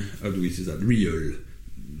how do we say that? Real.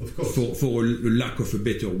 Of course. For lack of a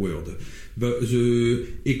better word. But the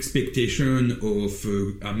expectation of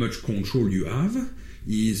how much control you have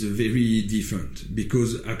is very different,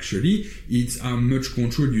 because actually it's how much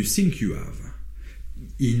control you think you have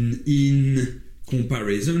in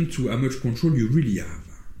comparison to how much control you really have.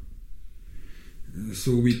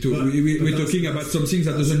 So we're talking about something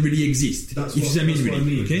that doesn't really exist. That's what I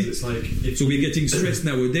mean. Okay? It's like, so we're getting stressed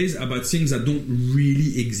nowadays about things that don't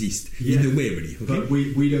really exist in a way, really. Okay? But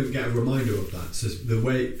we don't get a reminder of that. So the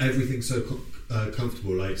way everything's so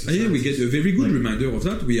comfortable, like we get a very good reminder of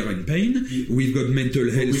that. We are in pain. We've got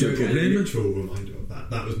mental health problem. Get a literal reminder of that.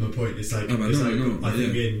 That was my point. It's like, I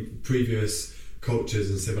think in previous cultures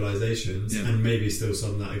and civilizations, and maybe still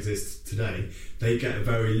some that exist today, they get a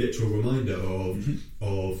very literal reminder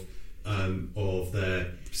of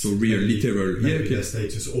their their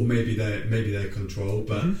status, or maybe their control,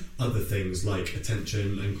 but other things like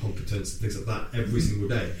attention and competence and things like that every single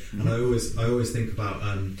day. And I always think about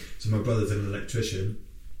so my brother's an electrician.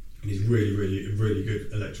 He's really, really, really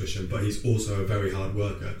good electrician, but he's also a very hard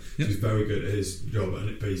worker. So he's very good at his job,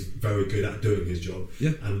 but he's very good at doing his job.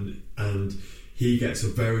 And he gets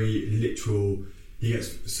some very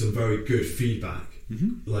good feedback,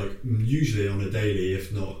 like usually on a daily,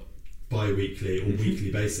 if not bi-weekly or weekly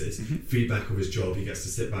basis, feedback of his job. He gets to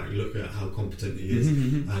sit back, look at how competent he is,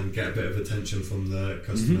 and get a bit of attention from the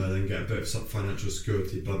customer, then get a bit of financial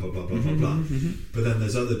security, blah blah blah blah blah blah. But then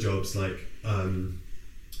there's other jobs like I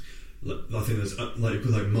think there's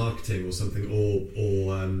like marketing or something,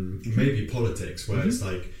 or maybe politics, where it's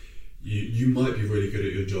like you might be really good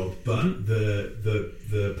at your job, but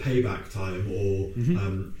the payback time, or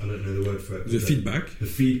I don't know the word for it. The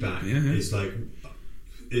feedback is like,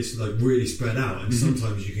 it's like really spread out, and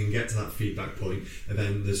sometimes you can get to that feedback point, and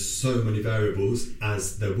then there's so many variables,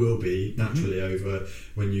 as there will be naturally over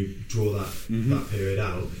when you draw that period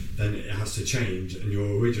out, then it has to change, and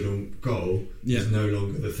your original goal is no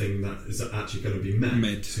longer the thing that is actually going to be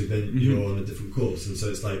met. So then you're on a different course, and so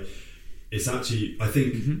it's like, it's actually, I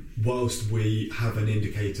think, whilst we have an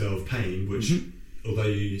indicator of pain, which although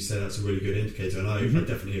you say that's a really good indicator, and I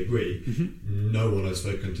definitely agree, nearly no one I've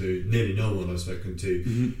spoken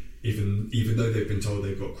to, even though they've been told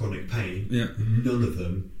they've got chronic pain, none of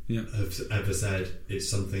them have ever said it's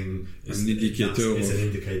something. It's an indicator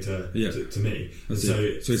to me. So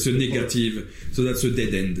it's a negative. So that's a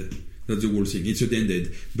dead end. That's the whole thing. It's a dead end.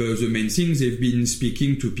 But the main thing, they've been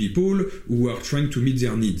speaking to people who are trying to meet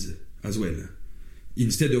their needs as well.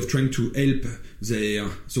 instead of trying to help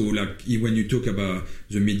so like when you talk about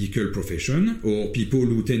the medical profession or people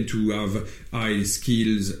who tend to have high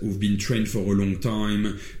skills, who've been trained for a long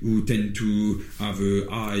time, who tend to have a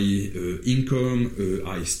high income, a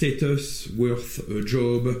high status, worth a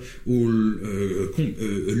job, a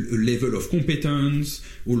level of competence,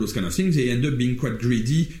 all those kind of things, they end up being quite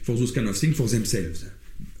greedy for those kind of things for themselves.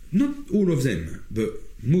 Not all of them, but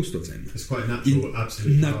most of them. It's quite natural.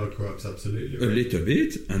 Absolute power corrupts absolutely. Right? A little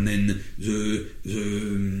bit, and then the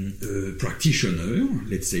practitioner,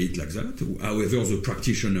 let's say it like that, however the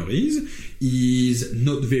practitioner is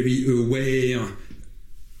not very aware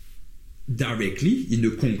directly in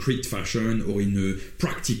a concrete fashion or in a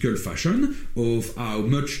practical fashion of how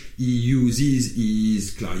much he uses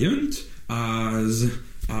his client as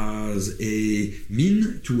a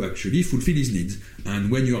mean to actually fulfill his needs. And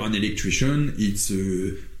when you're an electrician, it's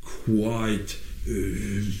quite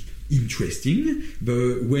interesting,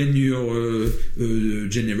 but when you're a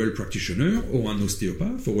general practitioner or an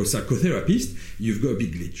osteopath or a psychotherapist, you've got a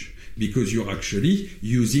big glitch, because you're actually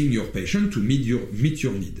using your patient to meet your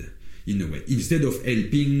need. In a way, instead of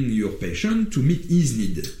helping your patient to meet his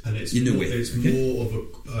need, and it's in more, a way, it's more of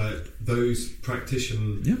a those practices,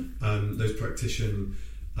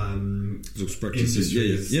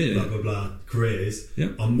 industries, blah blah blah, careers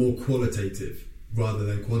are more qualitative rather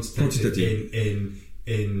than quantitative.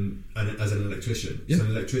 As an electrician. So an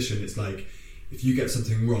electrician, it's like if you get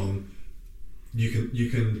something wrong, you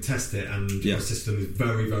can test it, and your system is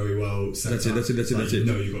very, very well set up. That's it. You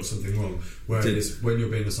know you've got something wrong. Whereas when you're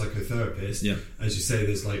being a psychotherapist, as you say,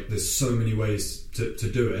 there's so many ways to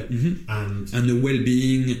do it, and the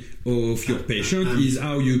well-being of your patient is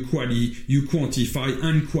how you quantify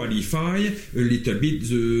and qualify a little bit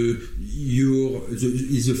the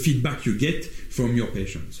feedback you get from your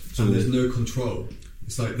patients. So there's no control.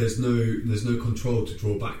 It's like there's no control to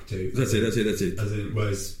draw back to. That's it. As in,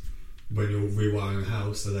 whereas when you're rewiring a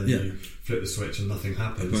house, and then you flip the switch and nothing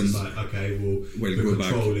happens. It's like, okay, well the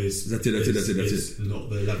control is not the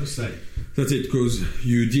level state. That's it, because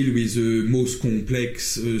you deal with the most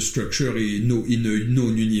complex structure in a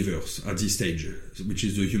known universe at this stage, which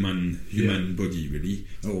is the human body, really,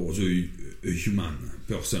 or the human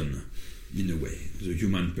person, in a way. The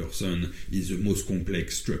human person is the most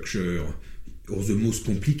complex structure, or the most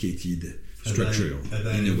complicated structure,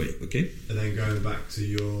 in a way. Okay. And then going back to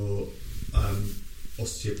your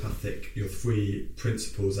osteopathic, your three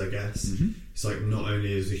principles, I guess. It's like not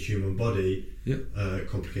only is the human body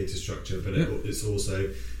complicated structure, but it's also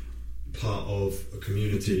part of a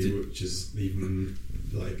community which is even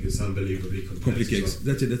like it's unbelievably complex. Well.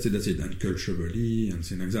 That's it, and culturally and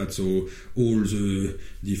things like that. So all the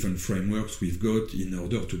different frameworks we've got in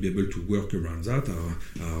order to be able to work around that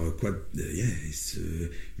are quite it's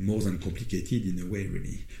more than complicated in a way,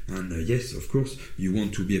 really. And yes, of course, you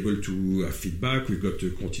want to be able to have feedback. We've got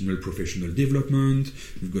continual professional development.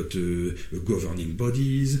 We've got governing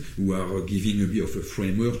bodies who are giving a bit of a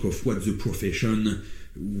framework of what the profession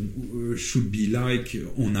should be like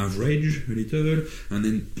on average, a little, and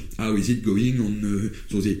then how is it going on the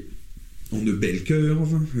bell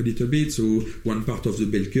curve a little bit. So one part of the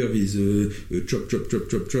bell curve is chop to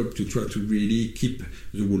try to really keep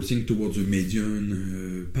the whole thing towards the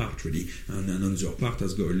median part, really, and another part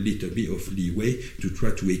has got a little bit of leeway to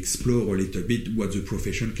try to explore a little bit what the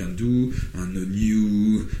profession can do, and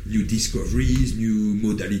new discoveries, new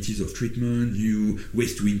modalities of treatment, new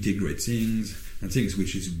ways to integrate things,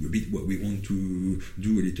 which is a bit what we want to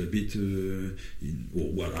do a little bit, or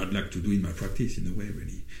what I'd like to do in my practice, in a way,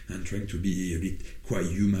 really, and trying to be a bit quite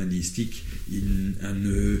humanistic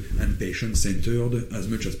and patient-centered as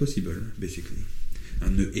much as possible, basically.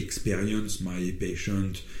 And the experience my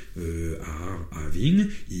patient are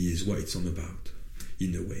having is what it's all about,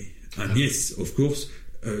 in a way. And yes, of course,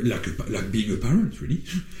 like being a parent, really,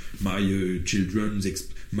 my children's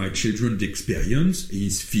experience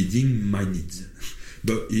is feeding my needs,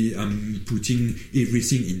 but I'm putting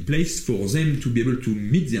everything in place for them to be able to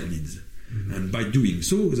meet their needs, and by doing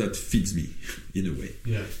so, that feeds me, in a way.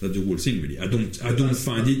 That's the whole thing, really. I don't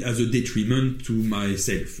find it as a detriment to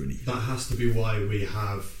myself, really. That has to be why we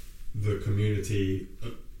have the community.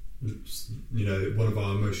 One of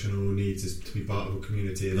our emotional needs is to be part of a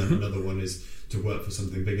community, and then another one is to work for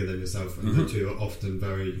something bigger than yourself, and the two are often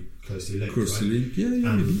very closely linked.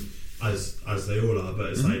 And as they all are,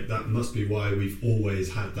 but it's like that must be why we've always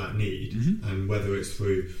had that need, and whether it's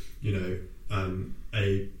through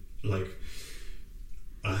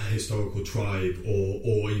a historical tribe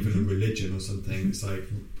or even a religion or something, it's like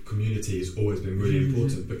community has always been really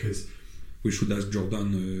important, because we should ask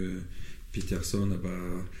Jordan Peterson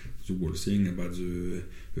about the whole thing about the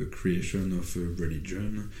creation of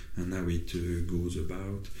religion and how it goes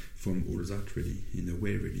about from all that really, in a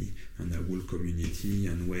way really, and a whole community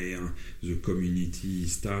and where the community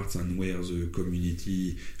starts and where the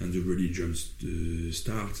community and the religion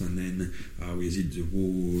starts, and then how is it the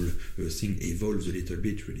whole thing evolves a little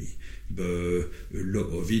bit really. But a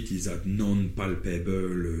lot of it is that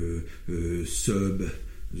non-palpable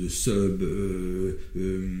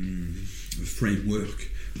framework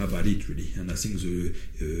about it really, and I think the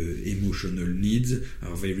emotional needs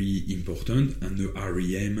are very important, and the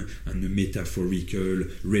REM and the metaphorical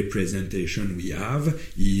representation we have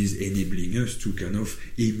is enabling us to kind of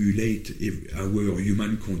emulate our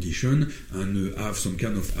human condition and have some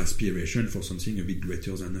kind of aspiration for something a bit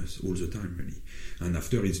greater than us all the time really. And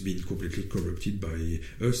after it's been completely corrupted by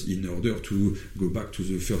us in order to go back to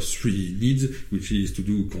the first three needs, which is to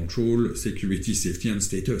do control, security, safety, and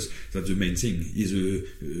status. That's the main thing. Is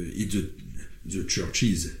the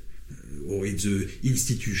churches or it's the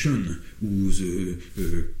institution who's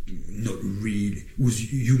not real, who's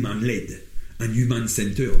human-led and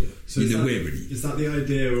human-centered so in a way, really. Is that the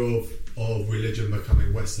idea of religion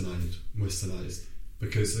becoming westernized?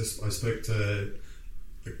 Because I spoke to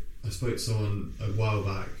someone a while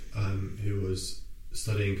back who was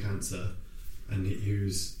studying cancer, and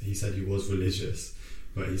he said he was religious,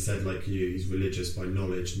 but he said, like you, he's religious by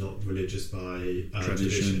knowledge, not religious by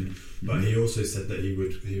tradition. But he also said that he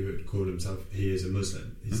would call himself, he is a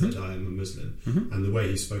Muslim. He said, I am a Muslim. And the way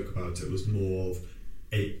he spoke about it was more of,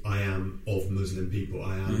 I am of Muslim people.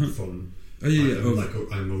 I am from,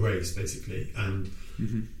 I'm a race, basically. And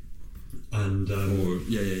or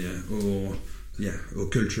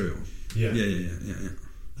culture. Yeah.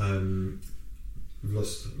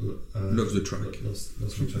 Lost the track. Lost my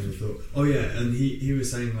train of thought. Oh yeah, and he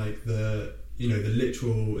was saying like the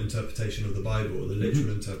literal interpretation of the Bible, the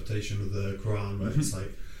literal interpretation of the Quran, where it's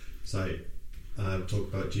like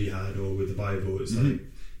talk about jihad, or with the Bible it's like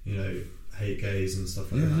hate gays and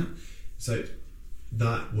stuff like that. So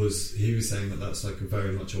that was, he was saying that's like a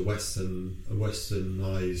very much a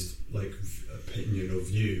westernized like opinion or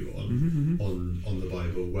view on the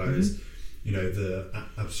Bible, whereas the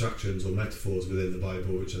abstractions or metaphors within the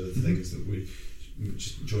Bible, which are the things that which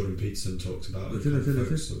Jordan Peterson talks about,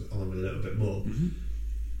 focus on a little bit more.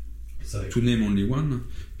 So, to name only one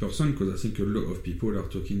person, because I think a lot of people are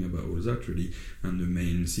talking about all that really, and the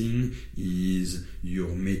main thing is your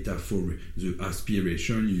metaphor, the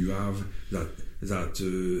aspiration you have, that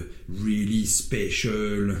really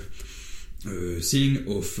special thing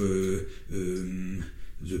of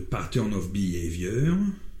the pattern of behavior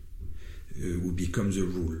will become the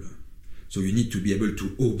rule. So you need to be able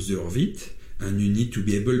to observe it, and you need to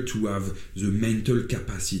be able to have the mental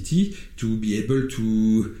capacity to be able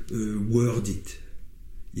to word it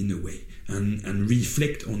in a way and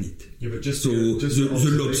reflect on it. Yeah, but just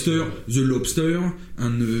the lobster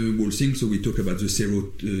and the whole thing. So we talk about the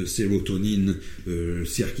serotonin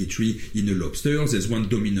circuitry in a lobster. There's one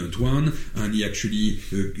dominant one, and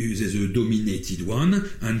there's a dominated one.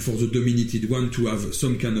 And for the dominated one to have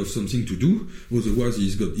some kind of something to do, otherwise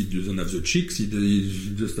he doesn't have the chicks. He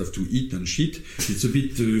just have to eat and shit. It's a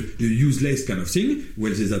bit useless kind of thing.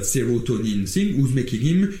 Well, there's that serotonin thing who's making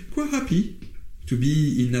him quite happy to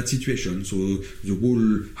be in that situation. So the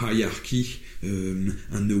whole hierarchy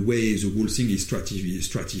and the way the whole thing is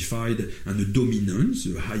stratified, and the dominance,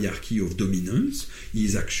 the hierarchy of dominance,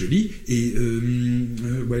 is actually I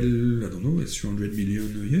don't know, it's 300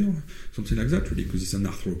 million a year, something like that, really, because it's an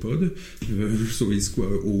arthropod, so it's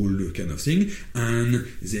quite old kind of thing, and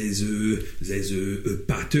there's a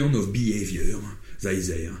pattern of behavior that is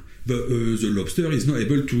there. But the lobster is not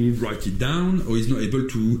able to write it down, or is not able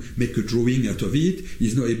to make a drawing out of it.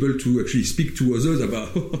 He's not able to actually speak to others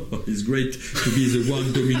about, it's great to be the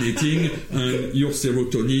one dominating, and your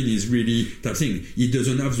serotonin is really that thing. He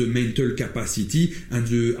doesn't have the mental capacity and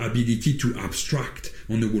the ability to abstract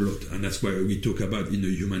on a whole lot. And that's why we talk about in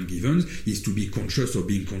the human givens, is to be conscious of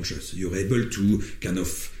being conscious. You're able to kind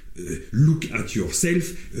of look at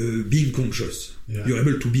yourself being conscious. You're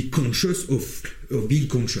able to be conscious of being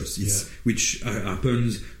conscious, which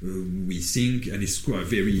happens, we think, and it's quite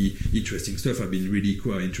very interesting stuff. I've been really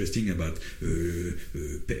quite interesting about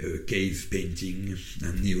cave painting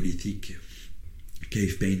and Neolithic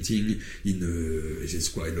cave painting there's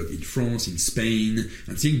quite a lot in France, in Spain,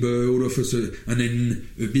 and things, but all of us, and then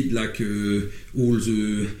a bit like all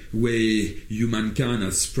the way humankind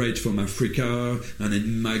has spread from Africa and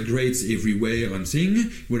then migrates everywhere and things.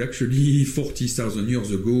 Well, actually 40,000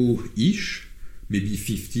 years ago-ish, maybe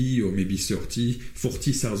 50 or maybe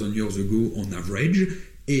 40,000 years ago on average,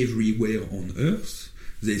 everywhere on Earth,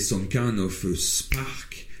 there's some kind of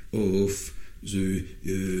spark of the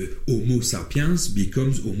Homo sapiens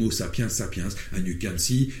becomes Homo sapiens sapiens, and you can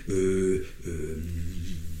see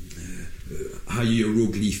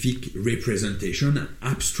hieroglyphic representation,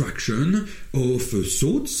 abstraction of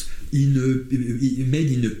thoughts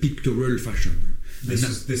made in a pictorial fashion. This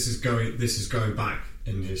is going back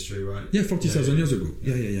in history, right? Yeah, 40,000 years ago.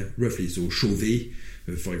 Yeah, roughly. So Chauvet,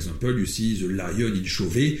 for example, you see the lion in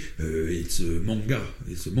Chauvet. It's a manga.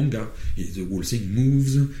 The whole thing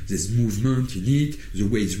moves. There's movement in it. The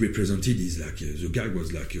way it's represented is like the guy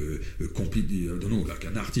was like a complete, I don't know, like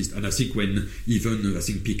an artist. And I think when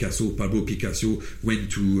Pablo Picasso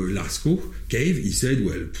went to Lascaux cave, he said,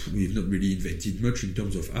 well, we've not really invented much in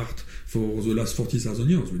terms of art for the last 40,000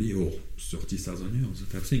 years, really, or 30,000 years,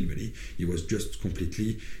 type thing, really. It was just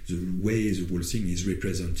completely the way the whole thing is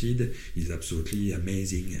represented is absolutely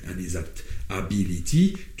amazing, and is that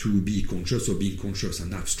ability to be conscious of being conscious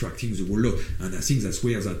and abstracting the whole lot. And I think that's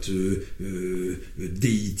where that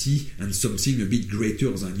deity and something a bit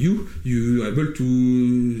greater than you are able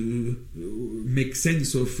to make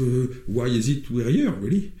sense of why is it we're here,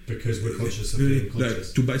 really. Because we're conscious of being conscious.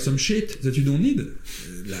 Like, to buy some shit that you don't need.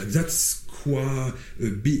 Like, that's quite a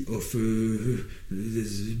bit of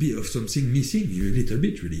there's a bit of something missing, a little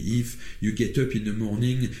bit, really. If you get up in the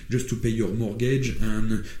morning just to pay your mortgage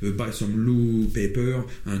and buy some blue paper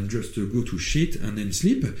and just go to shit and then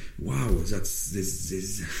sleep, wow, that's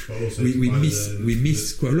we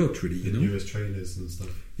miss quite a lot, really. The newest trainers and stuff.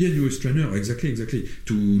 Yeah, newest trainer, exactly.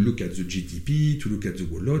 To look at the GDP, to look at the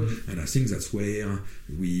whole lot, and I think that's where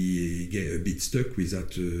we get a bit stuck with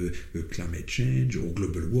that climate change or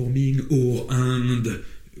global warming, and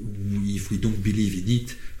if we don't believe in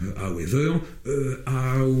it, however,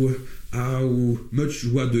 how much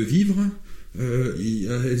joie de vivre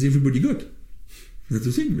has everybody got? That's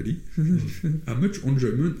the thing, really. How much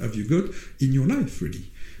enjoyment have you got in your life, really?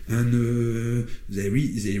 And there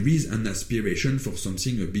is an aspiration for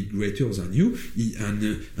something a bit greater than you, and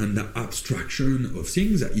the abstraction of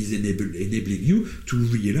things that is enabling you to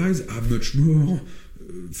realize how much more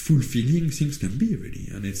fulfilling things can be, really.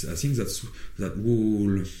 And I think that's that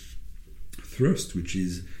whole thrust which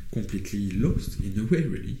is completely lost in a way,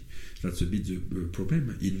 really. That's a bit the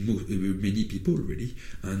problem in many people, really.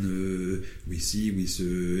 And we see with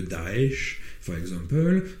Daesh, for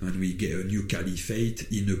example, and we get a new caliphate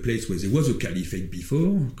in a place where there was a caliphate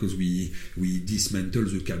before, because we dismantled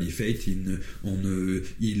the caliphate on the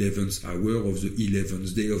 11th hour of the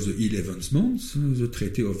 11th day of the 11th month, the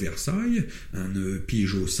Treaty of Versailles, and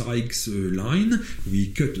Peugeot-Sykes line. We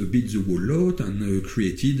cut a bit the whole lot and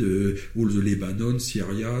created all the Lebanon,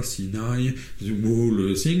 Syria, Sinai, the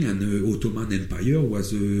whole thing, and Ottoman Empire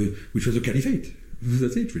which was a caliphate.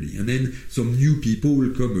 That's it, really. And then some new people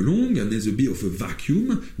come along, and there's a bit of a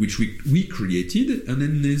vacuum which we created, and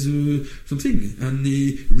then there's something, and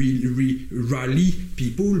they rally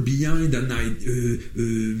people behind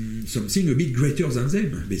something a bit greater than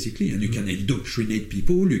them, basically. And you can indoctrinate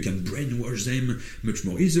people, you can brainwash them much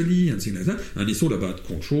more easily, and things like that. And it's all about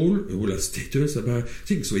control, all that status, about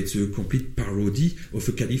things. So it's a complete parody of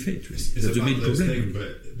a caliphate. Really. It's that's the main problem. Thing,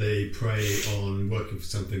 but they prey on working for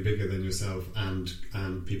something bigger than yourself and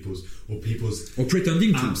people's or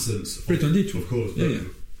pretending absence to pretending to, of course,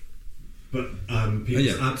 but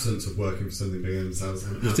people's absence of working for something bigger than themselves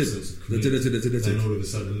and absence of community. Then all of a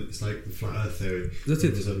sudden it's like the flat earth theory. That's all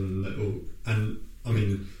of a sudden, and I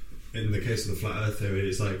mean, in the case of the flat earth theory,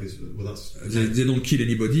 it's like, they don't kill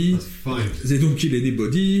anybody. That's fine. They don't kill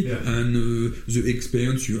anybody, and the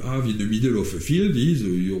experience you have in the middle of a field is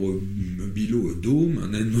you're below a dome,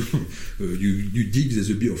 and then you dig, there's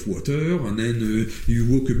a bit of water, and then you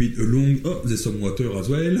walk a bit along, there's some water as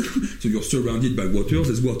well. So you're surrounded by water,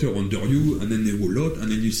 there's water under you, and then a whole lot, and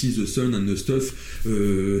then you see the sun and the stuff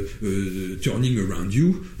turning around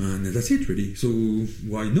you, and that's it, really. So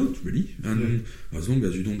why not, really? And as long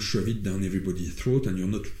as you don't shove it down everybody's throat and you're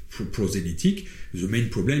not proselytic, the main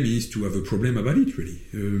problem is to have a problem about it, really.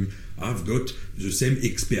 I've got the same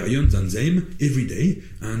experience as them every day,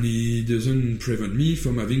 and it doesn't prevent me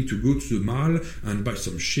from having to go to the mall and buy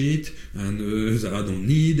some shit and that I don't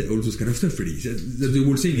need, all those kind of stuff, really. That's the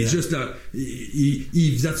whole thing. It's just that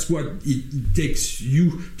if that's what it takes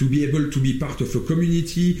you to be able to be part of a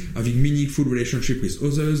community, having meaningful relationship with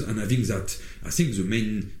others, and having that, I think the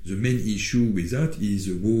main issue with that is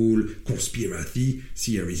the whole conspiracy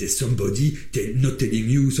theory. There's somebody not telling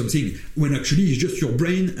you something when actually it's just your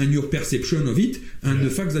brain and your perception of it, and the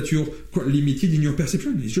fact that you're quite limited in your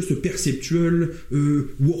perception. It's just a perceptual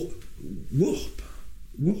warp.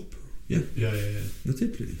 That's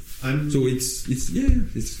it, really. So it's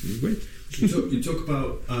great. You talk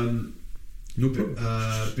about no problem.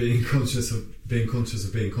 being conscious of being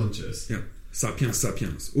conscious. Yeah,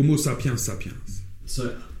 sapiens, Homo sapiens, sapiens.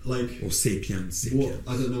 So, like, or sapiens. What,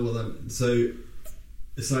 I don't know what that. So,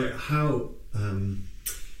 it's like how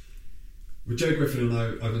with Joe Griffin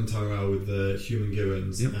and Ivan Tyrrell with the human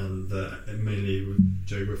Gewins, and mainly with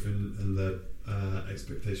Joe Griffin and the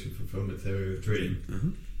expectation fulfillment theory of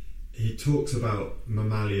dream. He talks about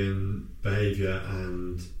mammalian behaviour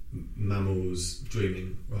and mammals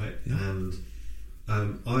dreaming, right? And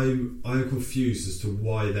I'm confused as to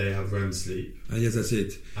why they have REM sleep. Yes, that's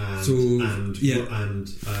it. And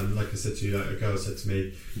like I said to you, like a girl said to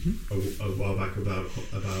me a while back about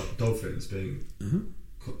dolphins being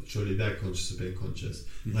surely they're conscious of being conscious.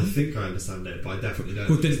 I think I understand it, but I definitely don't.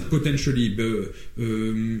 Potentially, but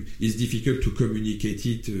it's difficult to communicate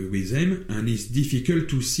it with them, and it's difficult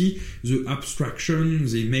to see the abstraction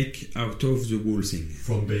they make out of the whole thing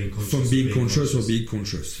from being conscious, or being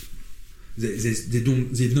conscious.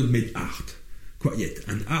 They've not made art quite yet,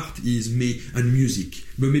 and art is and music,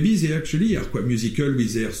 but maybe they actually are quite musical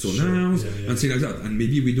with their sonars and things like that, and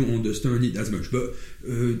maybe we don't understand it as much, but.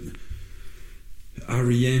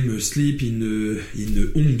 REM sleep in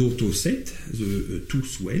Ondoto set, the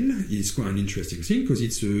tooth well, is quite an interesting thing because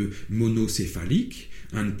it's monocephalic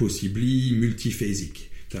and possibly multiphasic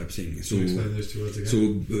type thing. So, explain those two words again.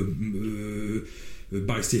 So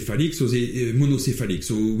bicephalic, so they monocephalic.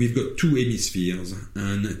 So we've got two hemispheres,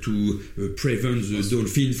 and to prevent the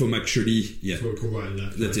dolphin from actually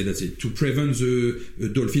that's it. To prevent the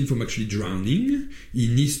dolphin from actually drowning, he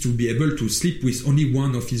needs to be able to sleep with only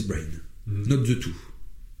one of his brain. Not the two,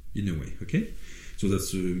 in a way, okay? So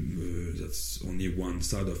that's only one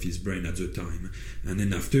side of his brain at the time. And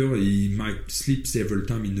then after, he might sleep several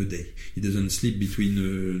times in a day. He doesn't sleep between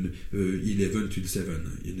 11 to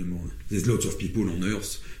 7 in the morning. There's lots of people on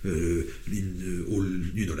Earth, in all,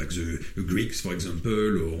 like the Greeks, for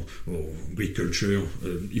example, or Greek culture,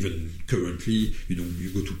 even currently,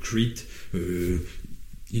 you go to Crete, in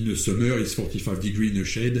the summer, it's 45 degrees in a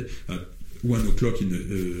shade at 1 o'clock in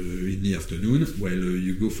the afternoon, while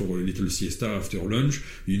you go for a little siesta after lunch,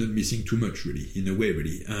 you're not missing too much, really, in a way,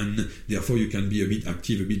 really. And therefore, you can be a bit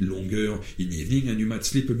active a bit longer in the evening, and you might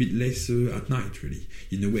sleep a bit less at night, really,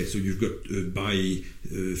 in a way. So you've got a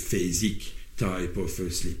biphasic type of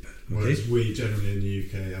sleep. Okay? Whereas we generally in the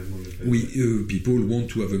UK have monophasic. People want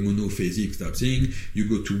to have a monophasic type thing. You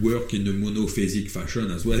go to work in a monophasic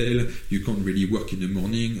fashion as well. You can't really work in the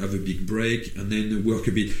morning, have a big break, and then work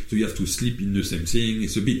a bit. So you have to sleep in the same thing.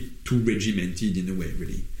 It's a bit too regimented in a way,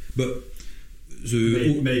 really. But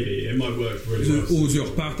maybe it might work really well. The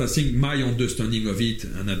other part, I think my understanding of it,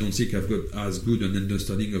 and I don't think I've got as good an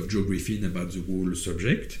understanding of Joe Griffin about the whole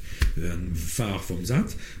subject, and far from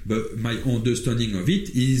that, but my understanding of it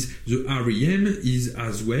is the REM is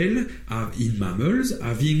as well, in mammals,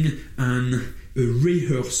 having a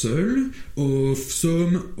rehearsal of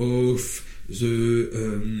some of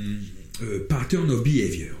the pattern of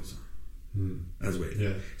behaviors. As well.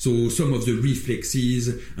 Yeah. So some of the reflexes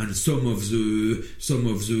and some of the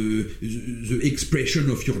expression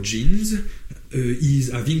of your genes is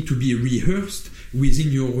having to be rehearsed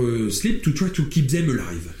within your sleep to try to keep them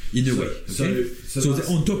alive in a way. Okay? So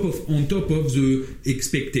on top of the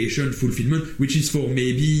expectation fulfillment, which is for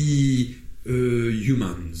maybe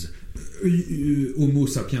humans, Homo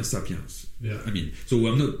sapiens. Yeah. I mean, so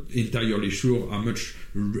I'm not entirely sure how much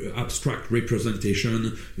abstract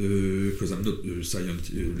representation, because I'm not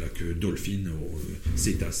like a dolphin or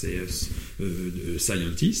cetaceous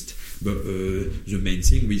scientist, but the main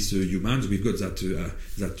thing with humans, we've got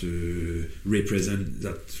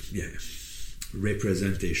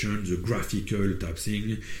representation, the graphical type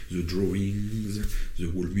thing, the drawings, the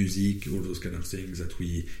whole music, all those kind of things that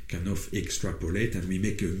we kind of extrapolate, and we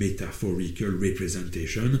make a metaphorical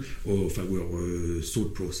representation of our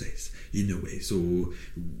thought process in a way. So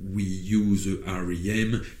we use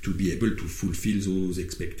REM to be able to fulfill those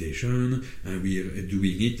expectations, and we are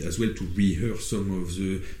doing it as well to rehearse some of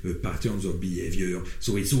the patterns of behavior.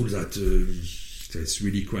 So it's all that. It's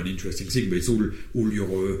really quite an interesting thing, but it's all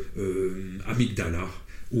your amygdala,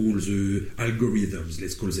 all the algorithms,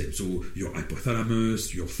 let's call them. So your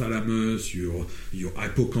hypothalamus, your thalamus, your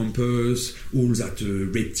hippocampus, all that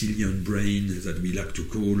reptilian brain that we like to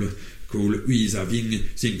call is having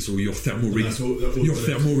things. So your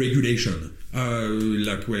thermoregulation.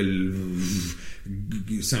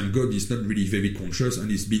 Thank God he's not really very conscious,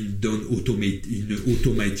 and it's been done in an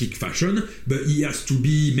automatic fashion, but he has to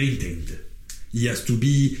be maintained. He has to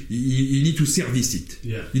be. You need to service it.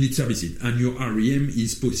 Yeah. You need to service it, and your REM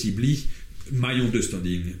is possibly, my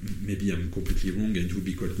understanding. Maybe I'm completely wrong, and it would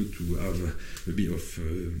be quite good to have a bit of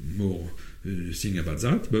more thing about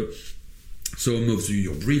that. But some of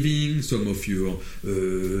your breathing, some of your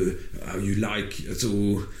how you like.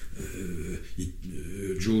 So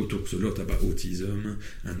Joe talks a lot about autism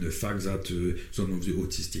and the fact that some of the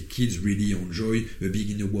autistic kids really enjoy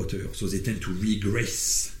being in the water, so they tend to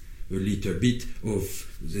regress a little bit of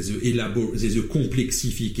there's a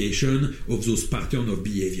complexification of those patterns of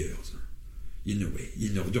behaviors in a way,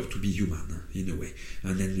 in order to be human, in a way.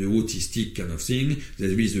 And then the autistic kind of thing, there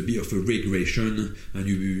is a bit of a regression, and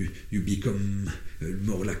you become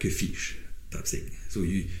more like a fish type thing. So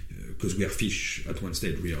because we are fish at one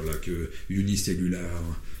stage, we are like a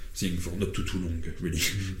unicellular thing for not too long, really.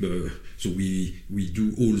 So we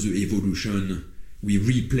do all the evolution. We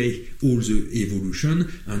replay all the evolution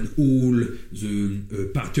and all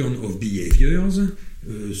the pattern of behaviors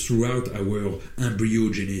throughout our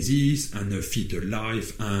embryogenesis and fetal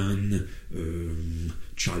life and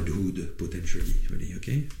childhood potentially. Really,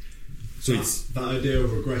 okay. So it's that idea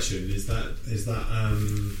of regression is that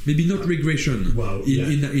maybe not regression. Well,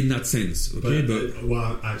 in that sense, okay. But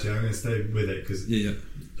well, actually, I'm going to stay with it because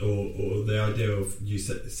or the idea of you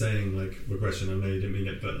saying like regression. I know you didn't mean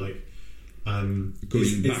it, but like. Going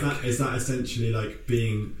back. Is that essentially like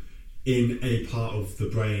being in a part of the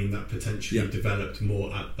brain that potentially developed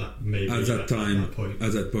more at that point?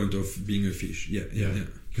 At that point of being a fish,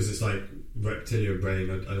 because it's like reptilian brain.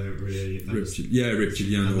 I don't really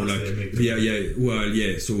reptilian or like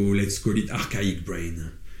so let's call it archaic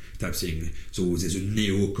brain type thing. So there's a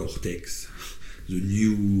neocortex, the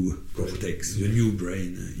new cortex, the new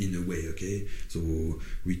brain in a way, okay? So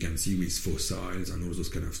we can see with fossils and all those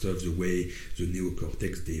kind of stuff, the way the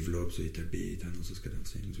neocortex develops a little bit and all those kind of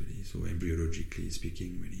things, really. So embryologically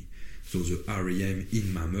speaking, really. So the REM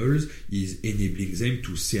in mammals is enabling them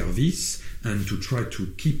to service and to try to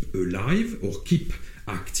keep alive or keep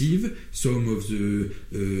active some of the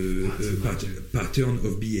pattern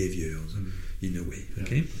of behaviors in a way,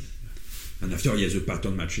 okay? And after, the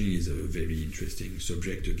pattern matching is a very interesting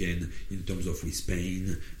subject again in terms of with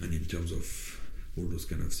pain and in terms of all those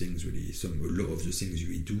kind of things. Really, a lot of the things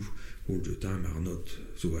we do all the time are not.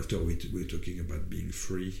 So after we're talking about being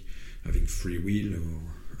free, having free will,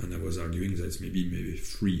 and I was arguing that it's maybe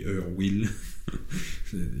freer will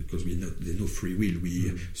because there's no free will.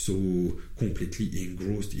 We so completely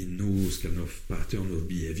engrossed in those kind of pattern of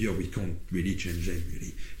behavior, we can't really change them.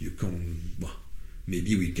 Really, you can't.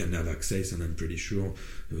 Maybe we can have access, and I'm pretty sure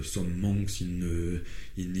some monks in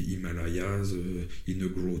the Himalayas, in a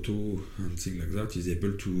grotto and things like that, is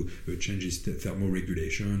able to change his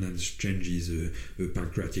thermoregulation and change his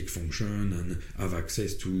pancreatic function and have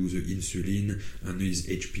access to the insulin and his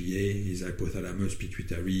HPA, his hypothalamus,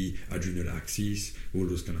 pituitary, adrenal axis, all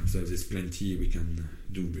those kind of stuff. There's plenty we can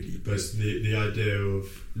do, really. But the idea of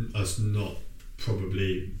us not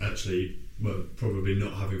probably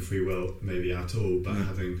not having free will maybe at all, but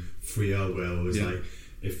having freer will is like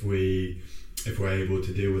if we're able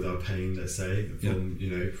to deal with our pain, let's say,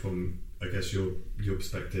 from I guess your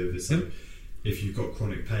perspective, it's like if you've got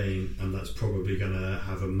chronic pain and that's probably going to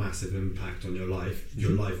have a massive impact on your life,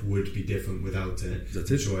 your life would be different without it.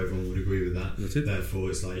 I'm sure everyone would agree with that. Therefore,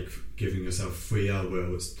 it's like giving yourself freer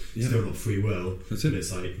will. It's still not free will, but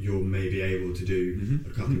it's like you're maybe able to do a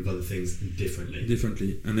couple of other things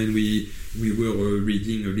differently. And then we were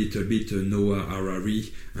reading a little bit Noah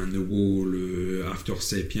Harari and the whole After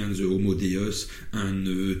Sapiens, the Homo Deus,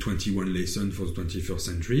 and 21 Lessons for the 21st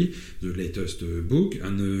Century, the latest book,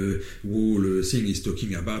 and the whole thing is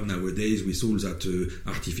talking about nowadays with all that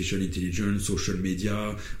artificial intelligence, social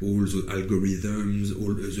media, all the algorithms,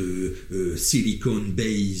 all the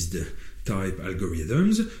silicon-based type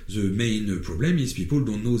algorithms. The main problem is people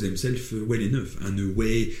don't know themselves well enough, and the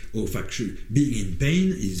way of actually being in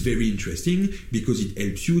pain is very interesting because it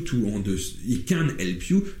helps you it can help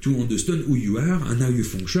you to understand who you are and how you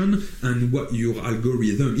function and what your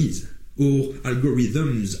algorithm is or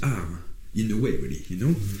algorithms are. In a way, really,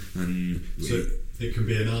 and so it can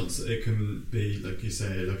be an answer. It can be, like you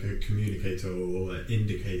say, like a communicator or an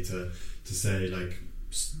indicator to say, like,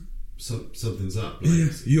 something's up.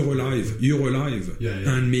 Like, you're alive.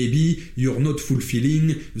 And maybe you're not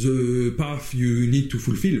fulfilling the path you need to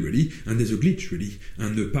fulfill, really. And there's a glitch, really.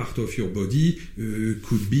 And the part of your body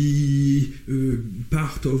could be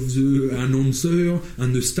part of an answer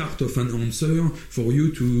and the start of an answer for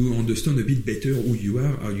you to understand a bit better who you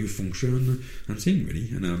are, how you function, and things, really.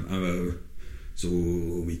 And so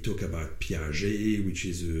we talk about Piaget, which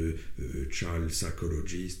is a child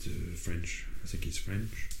psychologist, French I think he's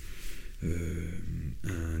French.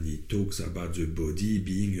 And he talks about the body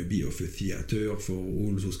being a bit of a theater for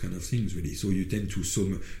all those kind of things, really. So you tend to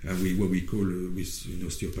what we call with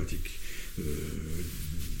osteopathic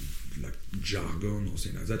like jargon or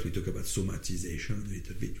something like that, we talk about somatization a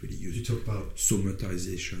little bit, really. You talk about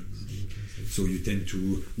somatization. So you tend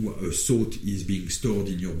to, a thought is being stored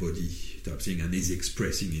in your body, type thing, and is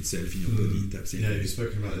expressing itself in your body, type thing. Yeah, you've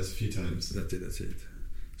spoken about this a few times. That's it.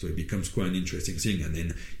 So it becomes quite an interesting thing. And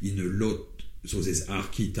then in a lot, so there's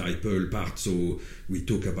archetypal part, so we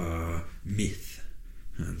talk about myth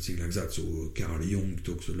and things like that. So Carl Jung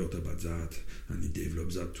talks a lot about that, and he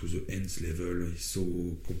develops that to the nth level. He's so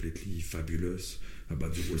completely fabulous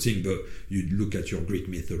about the whole thing. But you look at your Greek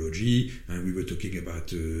mythology, and we were talking about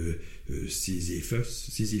Sisyphus,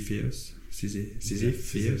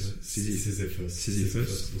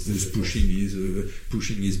 who's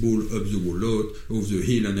pushing his ball up the wall of the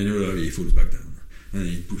hill, and then he falls back down. And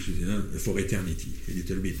he pushes it for eternity a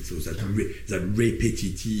little bit. So that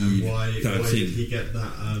repetitive. And why did he get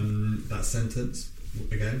that sentence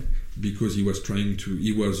again? Because he was trying to.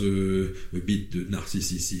 He was a bit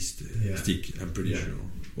narcissistic. I'm pretty sure,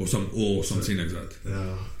 or something like that.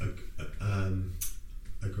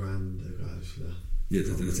 A grand. Yeah,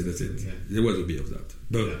 that's it. Yeah. There was a bit of that,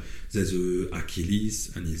 but there's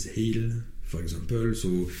Achilles and his heel, for example.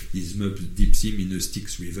 So his map dips him in a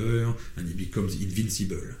Styx river, and he becomes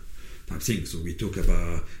invincible. Type thing. So we talk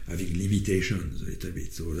about having limitations a little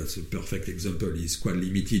bit. So that's a perfect example. He's quite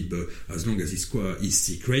limited, but as long as he's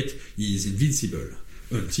secret, he is invincible.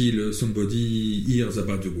 Until somebody hears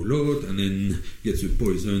about the Wolot and then gets a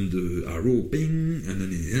poisoned arrow, ping, and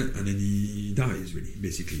then he dies, really,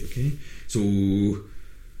 basically. Okay, so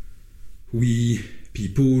we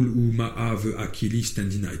people who might have Achilles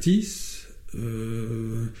tendinitis,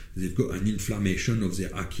 they've got an inflammation of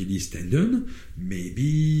their Achilles tendon.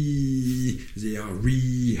 Maybe they are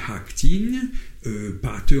reacting a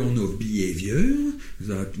pattern of behavior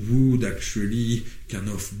that would actually kind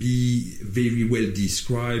of be very well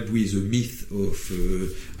described with the myth of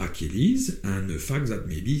Achilles, and the fact that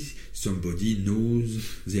maybe somebody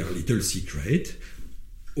knows their little secret,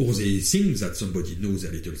 or they think that somebody knows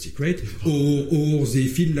their little secret, or they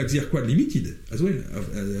feel like they're quite limited as well,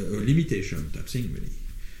 a limitation type thing, really.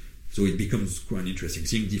 So it becomes quite an interesting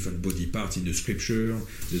thing, different body parts in the scripture,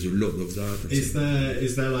 there's a lot of that. Is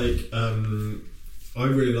there like, I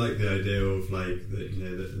really like the idea of like,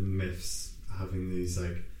 the myths having these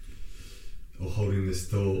like, or holding this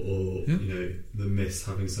thought, or the myths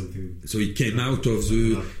having something. So it came out of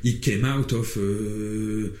the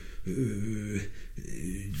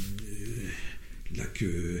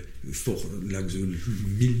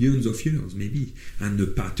millions of years maybe, and the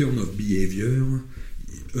pattern of behavior.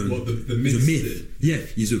 The myth?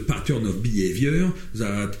 Is a pattern of behavior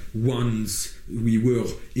that once we were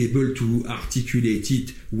able to articulate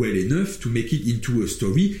it well enough to make it into a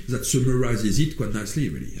story that summarizes it quite nicely,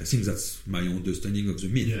 really. I think that's my understanding of the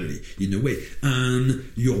myth, really, in a way. And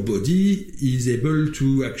your body is able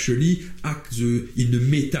to actually act in a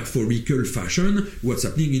metaphorical fashion what's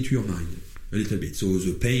happening into your mind. A little bit. So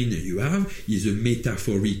the pain you have is a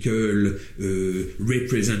metaphorical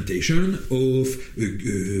representation of a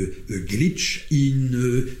glitch in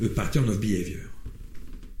a pattern of behavior,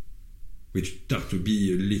 which start to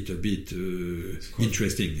be a little bit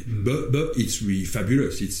interesting. But it's really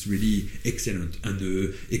fabulous. It's really excellent. And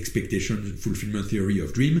the expectation fulfillment theory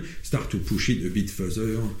of dream start to push it a bit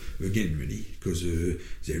further again, really, because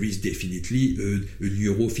there is definitely a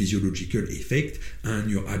neurophysiological effect, and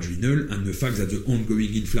your adrenal, and the fact that the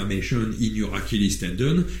ongoing inflammation in your Achilles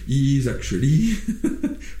tendon is actually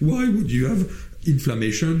why would you have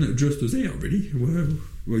inflammation just there, really?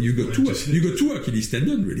 Well, you got two Achilles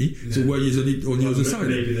tendon, really. Yeah. So why isn't it on the other side?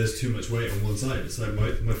 Maybe there's too much weight on one side. It's like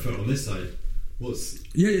my foot on this side.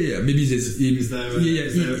 Maybe there's is there a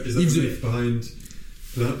myth behind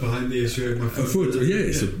the issue of my foot?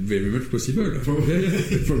 It's very much possible.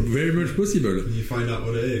 Very much possible. And you find out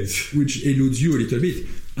what it is, which eludes you a little bit.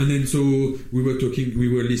 And then so we were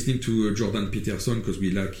listening to Jordan Peterson because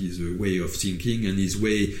we like his way of thinking and his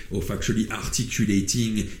way of actually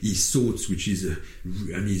articulating his thoughts, which is the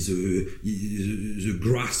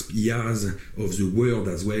grasp he has of the word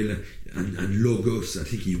as well, and logos. I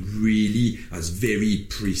think he really has very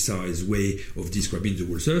precise way of describing the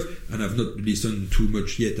whole stuff. And I've not listened too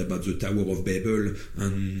much yet about the Tower of Babel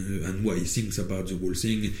and what he thinks about the whole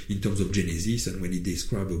thing in terms of Genesis, and when he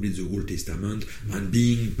describes the Old Testament and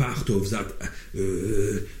being part of that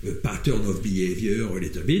pattern of behavior a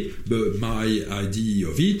little bit, but my idea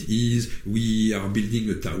of it is we are building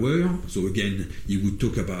a tower. So again, he would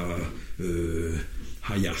talk about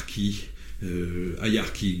hierarchical.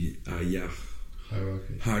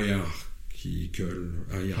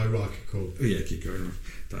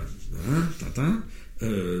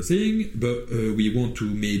 Thing, but we want to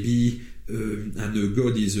maybe and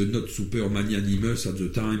God is not super magnanimous at the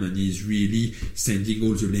time, and he's really sending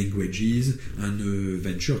all the languages, and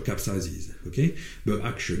venture capsizes. Okay, but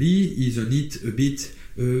actually, isn't it a bit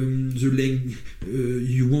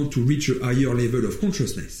you want to reach a higher level of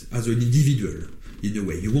consciousness as an individual? In a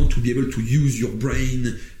way, you want to be able to use your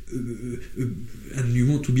brain. And you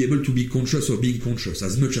want to be able to be conscious of being conscious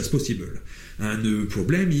as much as possible. And the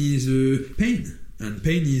problem is pain. And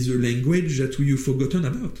pain is a language that you've forgotten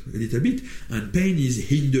about a little bit. And pain is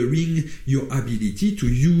hindering your ability to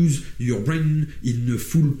use your brain in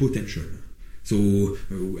full potential. So,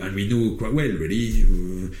 and we know quite well, really,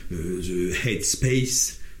 the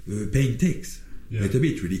headspace pain takes. A little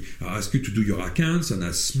bit, really. I ask you to do your accounts and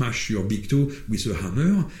I smash your big toe with a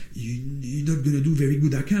hammer. You're not going to do very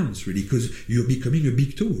good accounts, really, because you're becoming a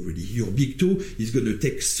big toe, really. Your big toe is going to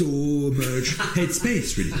take so much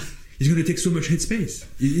headspace, really. It's going to take so much headspace.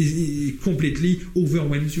 It completely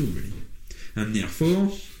overwhelms you, really. And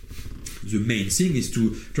therefore, the main thing is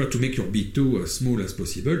to try to make your big toe as small as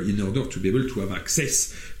possible in order to be able to have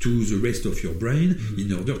access to the rest of your brain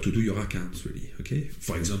in order to do your accounts, really. Okay?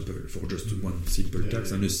 For example, for just one simple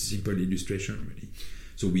task and a simple illustration, really.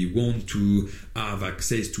 So we want to have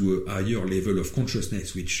access to a higher level of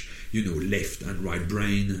consciousness, which, left and right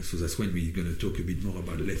brain. So that's when we're going to talk a bit more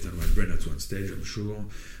about left and right brain at one stage, I'm sure.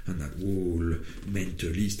 And that whole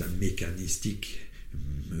mentalist and mechanistic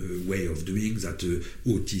way of doing that,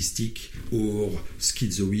 autistic or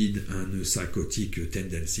schizoid and psychotic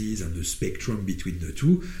tendencies, and the spectrum between the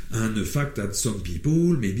two, and the fact that some people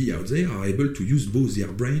maybe out there are able to use both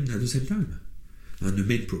their brain at the same time. And the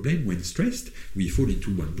main problem, when stressed, we fall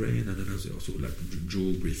into one brain and another. So like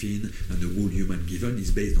Joe Griffin and the whole human given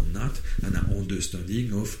is based on that, and an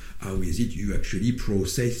understanding of how is it you actually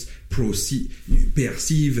perceive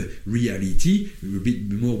reality a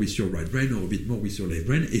bit more with your right brain or a bit more with your left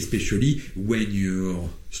brain, especially when you're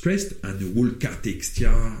stressed, and the whole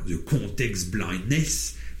catextia, the context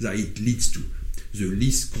blindness that it leads to. The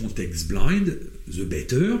least context blind, the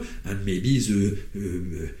better, and maybe it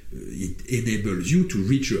enables you to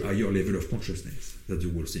reach a higher level of consciousness. That's the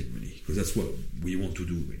whole thing, really, because that's what we want to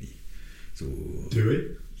do, really. So, do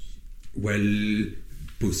we? Well,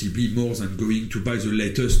 possibly more than going to buy the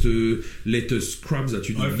latest crabs that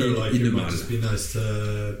you need in the mall. I feel like it might just be nice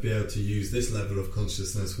to be able to use this level of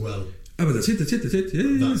consciousness well. But that's it.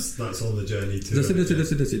 Yeah. That's on the journey too.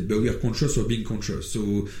 That's it. But we are conscious of being conscious.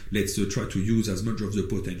 So let's try to use as much of the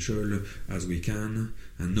potential as we can,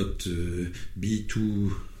 and not be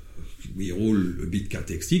too. We're all a bit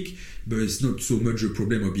catextic, but it's not so much a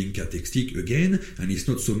problem of being catextic again, and it's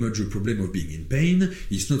not so much a problem of being in pain.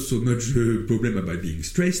 It's not so much a problem about being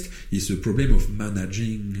stressed. It's a problem of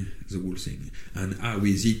managing the whole thing. And how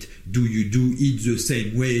is it? Do you do it the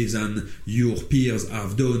same way than your peers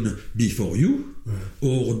have done before you?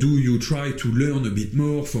 Or do you try to learn a bit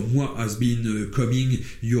more from what has been coming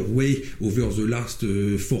your way over the last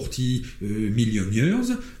 40 million years,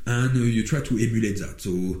 and you try to emulate that?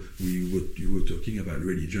 So you were talking about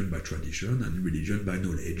religion by tradition and religion by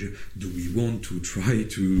knowledge. Do we want to try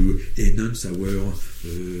to enhance our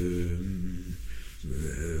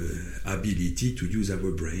ability to use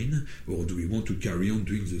our brain, or do we want to carry on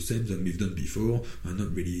doing the same that we've done before and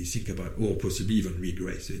not really think about, or possibly even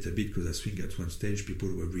regress a little bit? Because I think at one stage people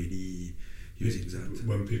were really using that.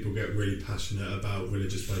 When people get really passionate about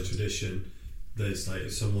religious by tradition, there's like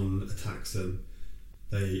if someone attacks them,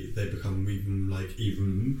 they become even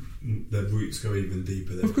their roots go even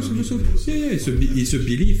deeper. Of course, it's a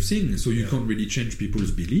belief thing, so you can't really change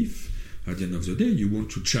people's belief. At the end of the day, you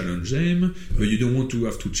want to challenge them, but you don't want to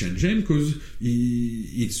have to change them, because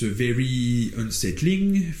it's very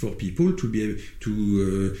unsettling for people to be able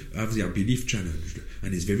to have their belief challenged,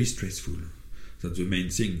 and it's very stressful. That's the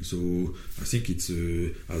main thing. So I think it's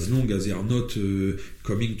as long as they are not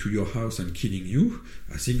coming to your house and killing you,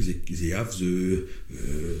 I think they have the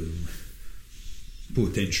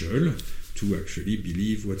potential to actually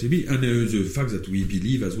believe what they believe, and the fact that we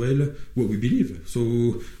believe as well what we believe.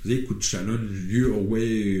 So they could challenge your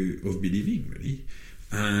way of believing, really.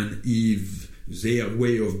 And if their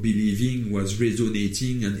way of believing was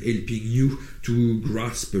resonating and helping you to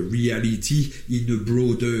grasp reality in a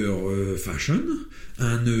broader fashion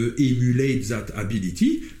and emulate that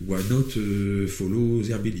ability, why not follow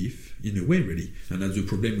their belief? In a way, really. And that's the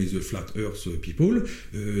problem with the flat earth people.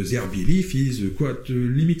 Their belief is quite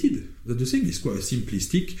limited. That's the thing. It's quite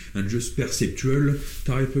simplistic and just perceptual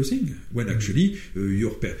type of thing. When actually,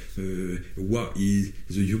 what is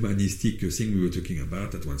the humanistic thing we were talking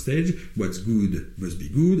about at one stage? What's good must be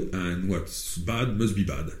good, and what's bad must be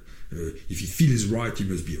bad. If it feels right, it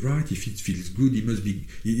must be right. If it feels good, it must be.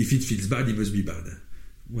 If it feels bad, it must be bad.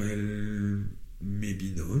 Well,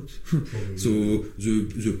 maybe not. So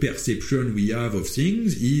the perception we have of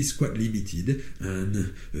things is quite limited.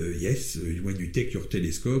 And yes, when you take your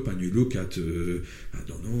telescope and you look at, I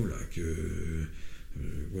don't know, like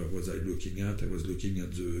what was I looking at? I was looking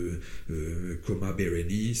at the Coma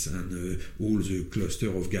Berenice and all the cluster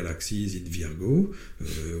of galaxies in Virgo.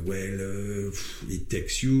 It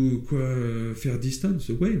takes you quite a fair distance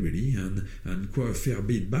away, really, and quite a fair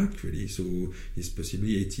bit back, really. So it's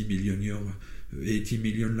possibly 80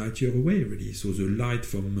 million light year away, really. So the light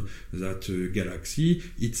from that galaxy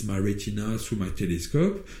hits my retina through my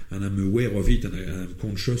telescope, and I'm aware of it, and I'm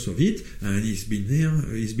conscious of it, and it's been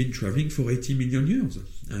there, it's been traveling for 80 million years,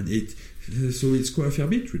 and so it's quite a fair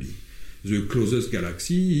bit, really. The closest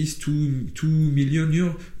galaxy is 2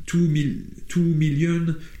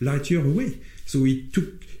 million light year away. So it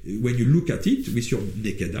took, when you look at it with your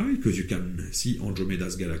naked eye, because you can see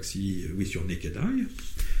Andromeda's galaxy with your naked eye,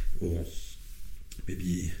 or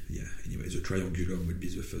maybe, anyway, the Triangulum would be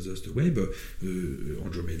the furthest away, but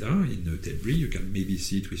Andromeda in Telbri, you can maybe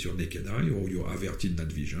see it with your naked eye, or your averted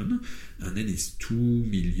night vision, and then it's 2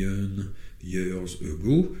 million years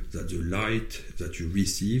ago that the light that you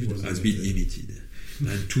received has been emitted.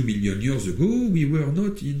 And 2 million years ago, we were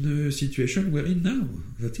not in the situation we're in now.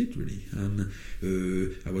 That's it, really. And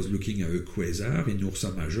I was looking at a quasar in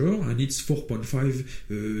Ursa Major, and it's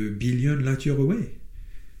 4.5 billion light year away.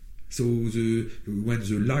 So when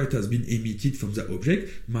the light has been emitted from that object,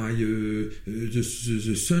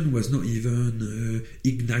 the sun was not even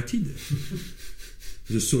ignited.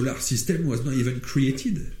 The solar system was not even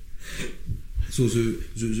created. So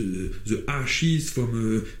the ashes from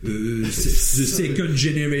the second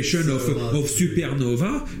generation of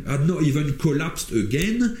supernova had not even collapsed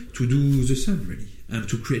again to do the sun, really, and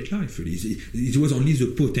to create life, really. It was only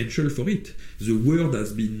the potential for it. The world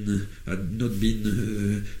had not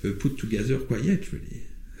been put together quite yet,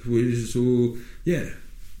 really. So, yeah.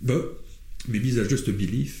 But maybe that's just a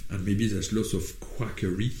belief, and maybe there's lots of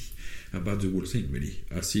quackery about the whole thing, really.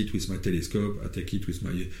 I see it with my telescope, I take it with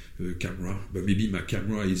my camera, but maybe my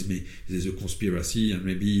camera there's a conspiracy, and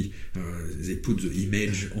maybe they put the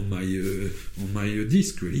image on my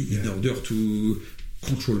disc, really, in order to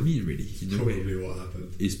control me, really. Probably what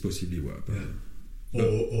happened. It's possibly what happened. Yeah.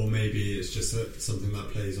 Or maybe it's just something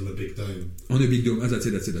that plays on a big dome. On a big dome, that's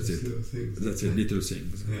it. Little things. That's it, little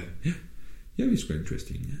things. Yeah, it's quite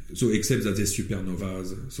interesting. So, except that there's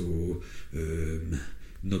supernovas, so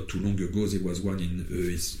not too long ago there was one in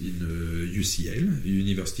UCL,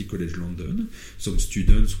 University College London. Some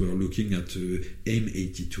students were looking at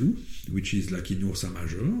M82, which is like in Ursa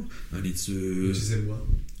Major, and it's which is in what?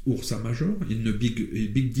 Ursa Major, in a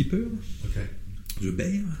Big Dipper. Okay. The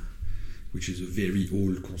Bear, which is a very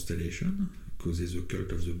old constellation, because there's a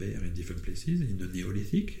cult of the bear in different places. In the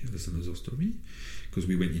Neolithic, that's another story, because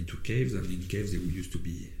we went into caves, and in caves there used to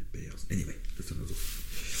be bears. Anyway, that's another story.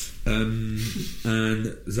 And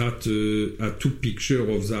that I took picture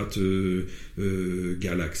of that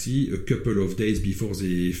galaxy a couple of days before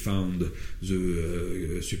they found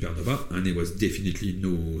the supernova, and there was definitely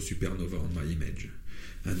no supernova on my image.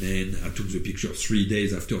 And then I took the picture 3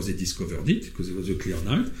 days after they discovered it, because it was a clear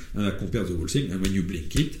night, and I compared the whole thing, and when you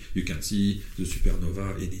blink it, you can see the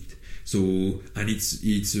supernova in it. So, and it's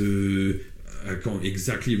I can't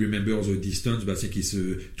exactly remember the distance, but I think it's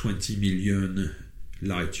 20 million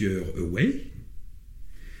light year away,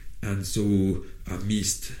 and so I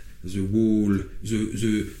missed the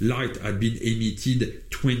light had been emitted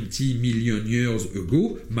 20 million years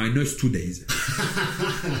ago minus 2 days.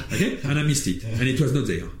 Okay, and I missed it, and it was not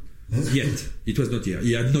there yet. It was not here.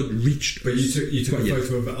 It had not reached. But you took a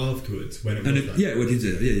photo of it afterwards when it was there. Yeah, what is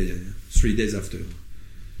there? Yeah. 3 days after.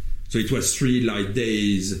 So it was 3 light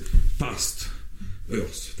days past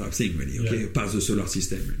Earth type thing, really. Okay, past the solar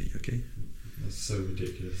system, really. Okay. That's so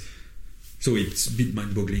ridiculous. So it's a bit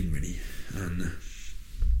mind-boggling, really, and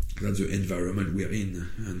that's the environment we're in,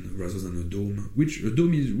 and rather than a dome, which a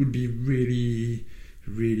dome would be really,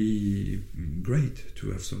 really great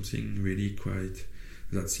to have something really quite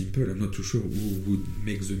that simple. I'm not too sure who would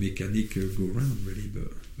make the mechanic go round really,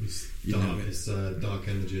 but it's dark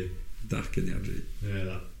energy. Dark energy.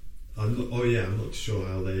 Yeah, I'm not sure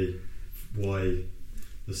why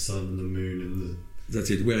the sun and the moon and that's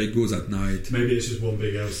it. Where it goes at night. Maybe it's just one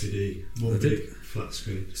big LCD, flat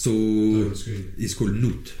screen. So screen. It's called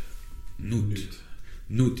Nut.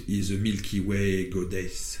 Nut is a Milky Way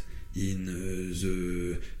goddess in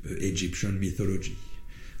the Egyptian mythology,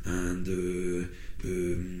 and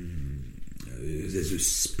there's a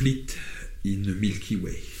split in the Milky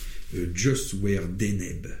Way, just where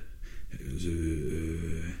Deneb,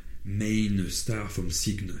 the main star from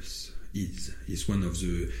Cygnus, is one of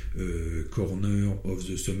the corner of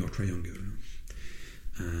the Summer Triangle,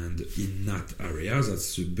 and in that area,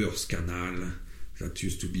 that's the birth canal that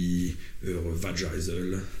used to be her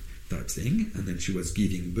vaginal type thing, and then she was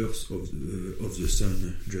giving birth of the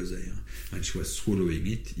sun just there, and she was swallowing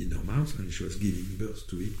it in her mouth, and she was giving birth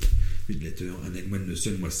to it a bit later. And then when the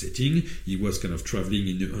sun was setting, he was kind of traveling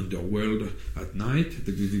in the underworld at night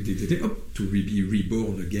to be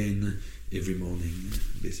reborn again every morning,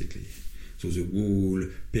 basically. So the whole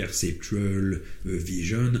perceptual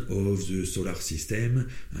vision of the solar system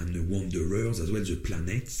and the wanderers as well, the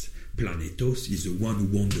planets. Planetos is the one who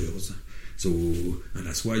wanders. So, and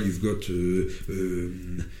that's why you've got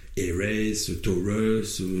Aries,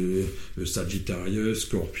 Taurus, Sagittarius,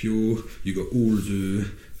 Scorpio. You got all the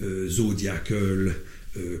zodiacal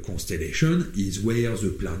constellation is where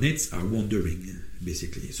the planets are wandering,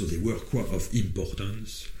 basically. So they were quite of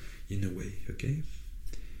importance in a way. Okay.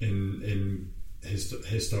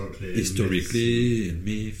 Historically, in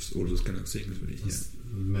myths, all those kind of things. Really, yeah.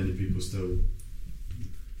 Many people still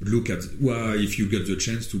look at. Well, if you get the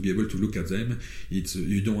chance to be able to look at them, it's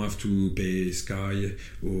you don't have to pay Sky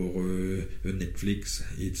or Netflix.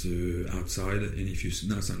 It's outside, and if it's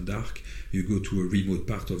nice and dark, you go to a remote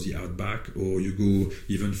part of the outback, or you go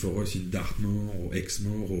even for us in Dartmoor or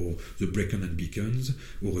Exmoor or the Brecon and Beacons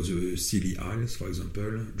or the Scilly Isles, for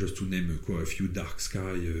example, just to name quite a few dark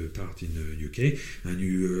sky part in the UK. And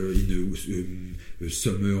you in a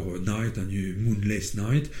summer night and you moonless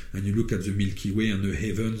night, and you look at the Milky Way and the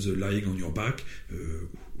heavens lying on your back.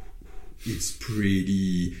 It's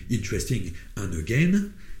pretty interesting. And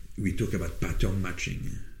again, we talk about pattern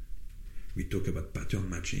matching.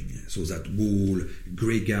 So that whole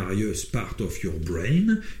gregarious part of your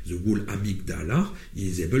brain, the whole amygdala,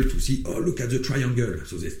 is able to see, oh, look at the triangle.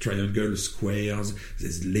 So there's triangle, squares,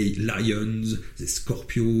 there's lions, there's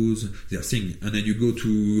Scorpios, there's things. And then you go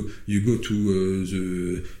to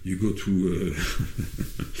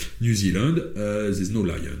New Zealand, there's no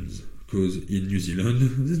lions. Because in New Zealand,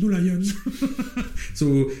 there's no lions.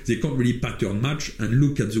 So they can't really pattern match and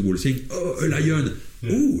look at the whole thing. Oh, a lion.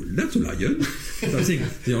 Yeah. Oh, that's a lion. I think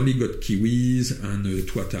they only got kiwis and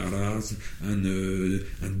tuataras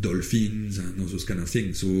and dolphins and all those kind of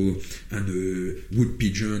things. So, and wood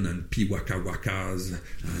pigeon and piwakawakas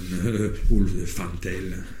and all the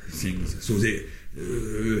fantail things. So they...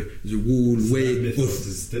 the whole way of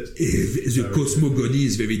the cosmogony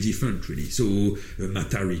is very different, really. So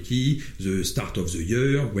Matariki, the start of the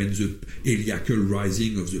year, when the heliacal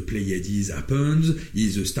rising of the Pleiades happens,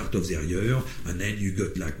 is the start of their year, and then you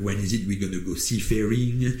got like, when is it we're going to go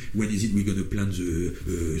seafaring? When is it we're going to plant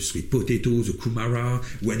the sweet potatoes, the kumara?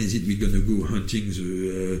 When is it we're going to go hunting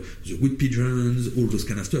the wood pigeons? All those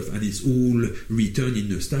kind of stuff, and it's all written in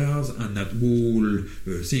the stars, and that whole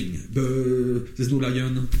thing. But there's no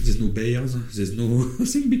lion, there's no bears, there's no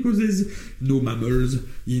thing because there's no mammals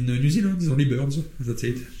in New Zealand. There's only birds. That's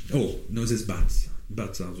it. Oh no, there's bats.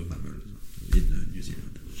 Bats are the mammals in New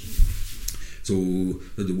Zealand. So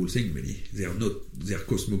the whole thing, really, their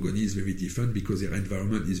cosmogony is very different because their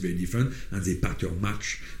environment is very different, and they pattern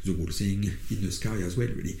match the whole thing in the sky as well,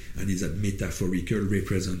 really. And it's that metaphorical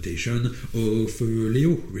representation of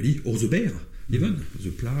Leo, really, or the bear. Even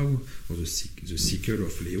the plough or the sickle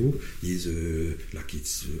of Leo is like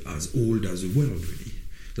it's as old as the world, really.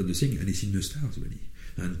 That's the thing, and it's in the stars, really.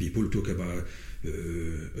 And people talk about,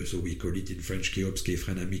 so we call it in French Cheops,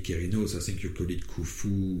 Kephren, Mykerinos. I think you call it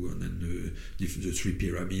Khufu, and then the three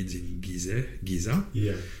pyramids in Giza,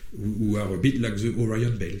 yeah, who are a bit like the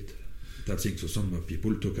Orion Belt. Type thing. So some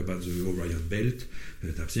people talk about the Orion Belt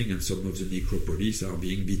type thing, and some of the necropolis are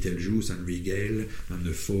being Betelgeuse and Rigel, and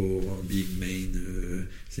the four big main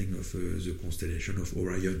thing of the constellation of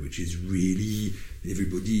Orion, which is really,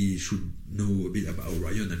 everybody should know a bit about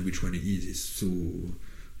Orion, and which one it is so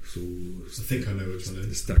I think I know which one it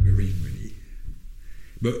is. Staggering, really.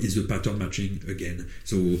 but it's the pattern matching again.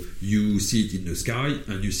 So you see it in the sky,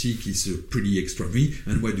 and you see it's pretty extraordinary.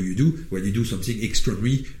 And what do you do? Well, you do something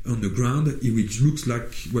extraordinary on the ground, which looks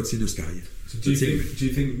like what's in the sky. So do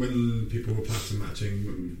you think when people were pattern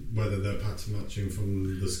matching, whether they're pattern matching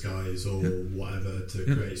from the skies or whatever to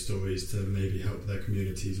create stories to maybe help their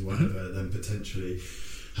communities or whatever, then potentially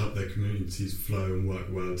help their communities flow and work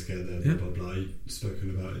well together, blah, blah, blah. You've spoken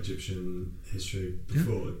about Egyptian history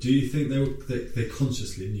before. Yeah. Do you think they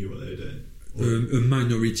consciously knew what they were doing? A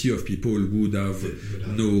minority of people would have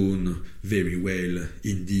known very well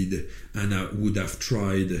indeed, and would have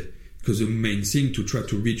tried. Because the main thing to try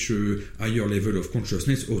to reach a higher level of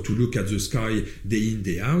consciousness or to look at the sky day in,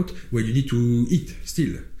 day out, well, you need to eat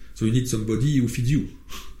still. So you need somebody who feeds you.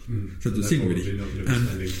 That's the thing, really.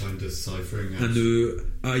 And time deciphering and the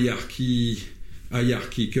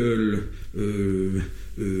hierarchical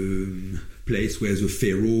place where the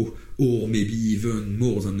pharaoh, or maybe even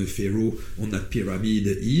more than the pharaoh on that pyramid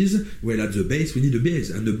is, well, at the base, we need a base.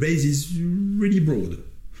 And the base is really broad.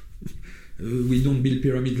 We don't build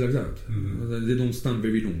pyramids like that. They don't stand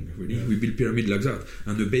very long, really. Yeah. We build pyramids like that.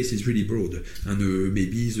 And the base is really broad. And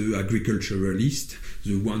maybe the agriculturalist,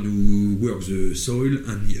 the one who works the soil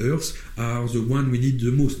and the earth, are the one we need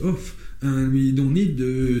the most of. And we don't need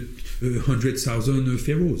 100,000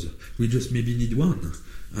 pharaohs. We just maybe need one.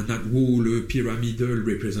 And that whole pyramidal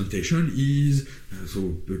representation is...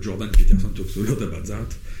 so Jordan Peterson talks a lot about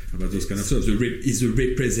that, about those kind of stuff. Is a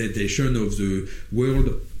representation of the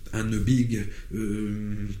world. And the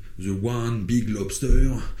one big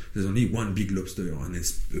lobster, there's only one big lobster, and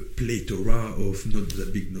it's a plethora of not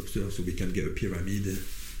that big lobster, so we can get a pyramid.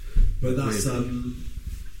 But that's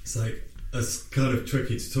it's like that's kind of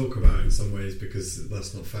tricky to talk about in some ways because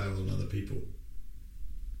that's not fair on other people.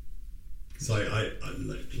 It's like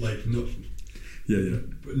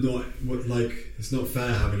it's not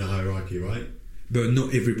fair having a hierarchy, right? But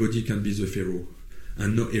not everybody can be the pharaoh,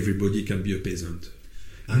 and not everybody can be a peasant.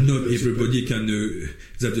 Not everybody can.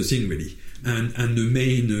 That's the thing, really. And the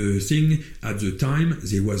main thing at the time,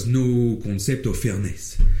 there was no concept of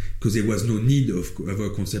fairness, because there was no need of a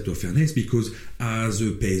concept of fairness. Because as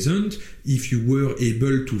a peasant, if you were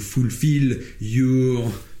able to fulfill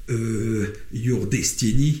your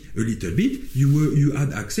destiny a little bit, you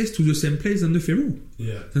had access to the same place than the pharaoh.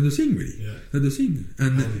 Yeah, that's the thing, really. Yeah. That's the thing,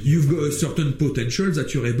 and you've got a certain potential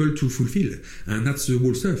that you're able to fulfill, and that's the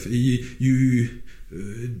whole stuff. You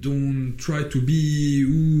don't try to be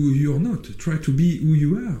who you're not. Try to be who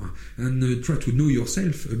you are, and try to know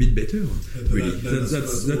yourself a bit better. Really,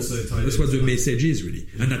 that's what the message is, really.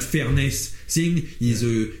 Yeah. And that fairness thing is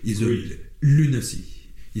a lunacy.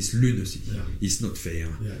 It's lunacy. Yeah. It's not fair,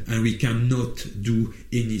 and we cannot do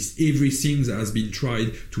everything that has been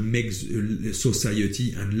tried to make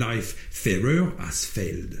society and life fairer has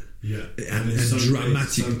failed. Yeah, and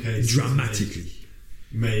dramatically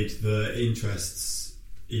made the interests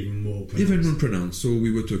even more pronounced. So we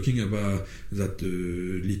were talking about that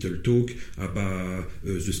little talk about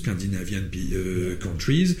the Scandinavian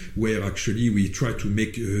countries, where actually we try to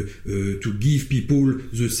make to give people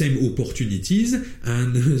the same opportunities,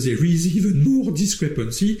 and there is even more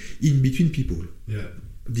discrepancy in between people. Yeah.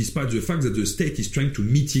 Despite the fact that the state is trying to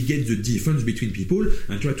mitigate the difference between people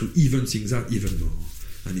and try to even things out even more.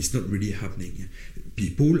 And it's not really happening.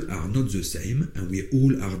 People are not the same, and we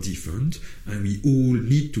all are different, and we all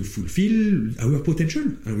need to fulfill our potential,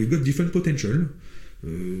 and we've got different potential.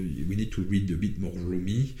 We need to read a bit more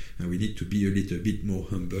Rumi, and we need to be a little bit more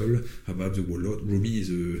humble about the world. Rumi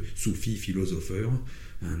is a Sufi philosopher,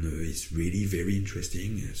 and it's really very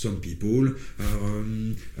interesting. Some people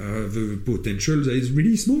have a potential that is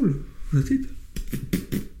really small. That's it.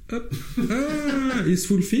 It's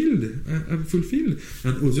fulfilled. I'm fulfilled.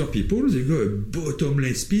 And other people, they got a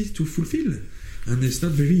bottomless pit to fulfill. And it's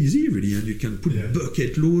not very easy, really. And you can put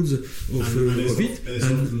bucket loads of it. It's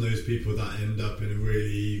often those people that end up in a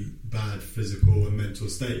really bad physical and mental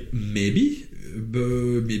state. Maybe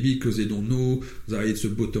because they don't know that it's a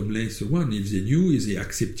bottomless one. If they knew, if they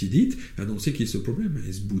accepted it, I don't think it's a problem.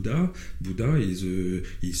 It's Buddha. Buddha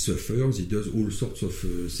he suffers. He does all sorts of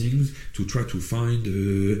things to try to find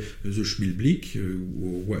the Schmilblick, or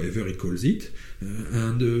whatever he calls it,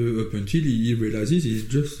 and up until he realizes he's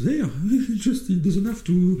just there. He doesn't have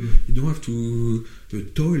to. You don't have to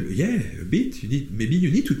toil, a bit. Maybe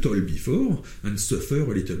you need to toil before and suffer a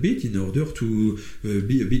little bit in order to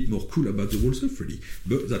be a bit more cool about the whole stuff, really.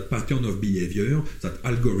 But that pattern of behavior, that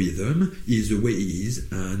algorithm is the way it is,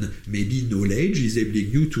 and maybe knowledge is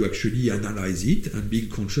enabling you to actually analyze it, and being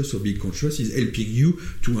conscious or being conscious is helping you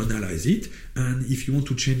to analyze it. And if you want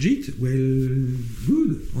to change it, well,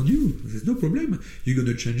 good on you. There's no problem. You're going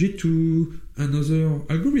to change it to another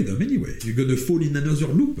algorithm anyway. You're going to fall in another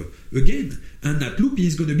loop again. And that loop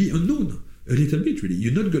is going to be unknown. A little bit, really.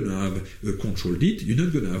 You're not going to have controlled it. You're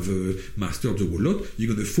not going to have mastered the whole lot.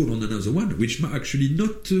 You're going to fall on another one, which might actually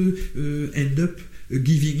not end up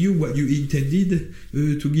giving you what you intended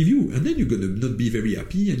to give you. And then you're going to not be very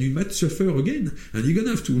happy, and you might suffer again. And you're going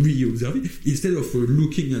to have to re-observe it instead of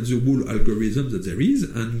looking at the whole algorithm that there is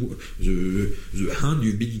and the hand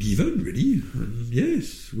you've been given, really. And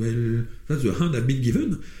yes, well, that's the hand I've been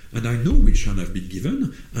given. And I know which hand I've been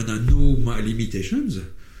given, and I know my limitations.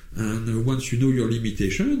 And once you know your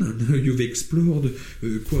limitation, and you've explored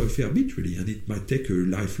quite a fair bit, really, and it might take a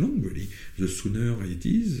lifelong, really. The sooner it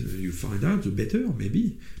is, you find out, the better,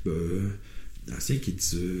 maybe. But I think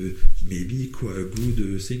it's maybe quite a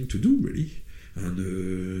good thing to do, really.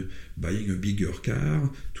 And buying a bigger car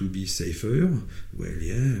to be safer, why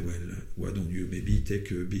don't you maybe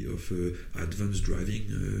take a bit of advanced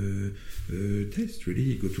driving test,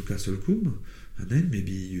 really? Go to Castle Combe. And then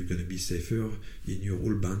maybe you're going to be safer in your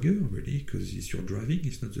whole banger, really, because it's your driving,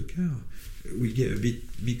 it's not the car. We get a bit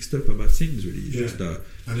mixed up about things, really. Yeah. Just the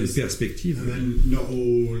perspective. And really. Then not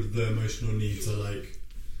all the emotional needs are like,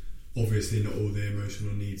 obviously not all the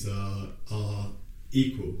emotional needs are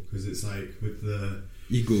equal, because it's like with the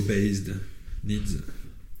ego-based needs.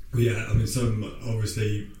 Yeah, I mean, some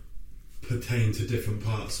obviously pertain to different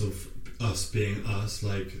parts of us being us,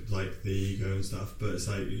 like the ego and stuff, but it's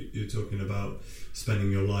like you're talking about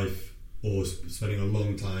spending your life or spending a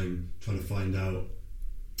long time trying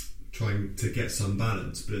to get some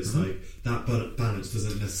balance, but it's like that balance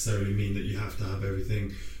doesn't necessarily mean that you have to have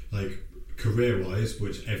everything like career-wise,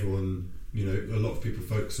 which everyone, a lot of people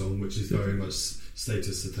focus on, which is very much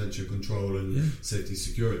status, attention, control, and safety,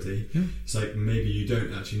 security. Yeah. It's like maybe you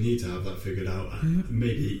don't actually need to have that figured out,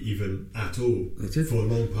 maybe even at all, for a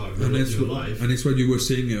long part of your life. And it's what you were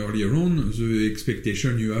saying earlier on, the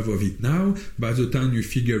expectation you have of it now, by the time you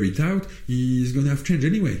figure it out, is going to have changed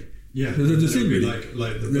anyway. Yeah, so that's the thing, really.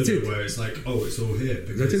 Like the Buddha, where it's like, oh, it's all here.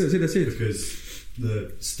 Because, that's it. Because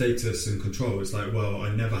the status and control, it's like, well,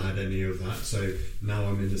 I never had any of that, so now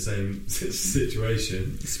I'm in the same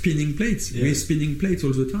situation. Spinning plates. We're spinning plates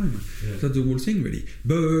all the time. Yeah. That's the whole thing, really.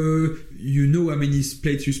 But you know how many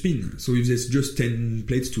plates you spin. So if there's just 10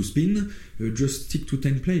 plates to spin, just stick to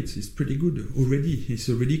 10 plates. It's pretty good already. It's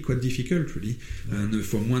already quite difficult, really. Yeah. And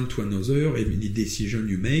from one to another, any decision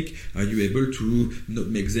you make, are you able to not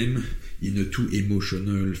make them in a too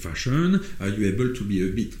emotional fashion? Are you able to be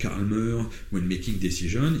a bit calmer when making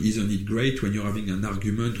decisions? Isn't it great when you're having an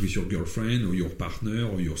argument with your girlfriend or your partner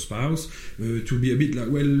or your spouse to be a bit like,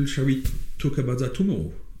 well, shall we talk about that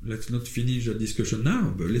tomorrow? Let's not finish that discussion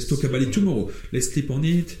now, but let's talk about it tomorrow. Let's sleep on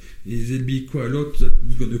it. There'll be quite a lot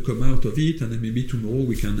that's going to come out of it, and then maybe tomorrow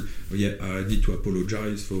we can, I need to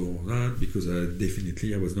apologize for that, because I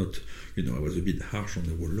was not, I was a bit harsh on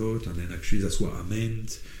the whole lot, and then actually that's what I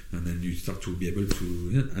meant. And then you start to be able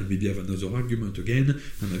to, and maybe have another argument again,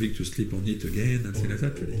 and having to sleep on it again, and things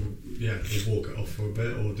like that, really. Or walk it off for a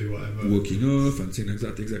bit, or do whatever. Walking off, and things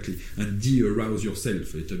like that, exactly. And de-arouse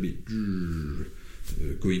yourself a little bit.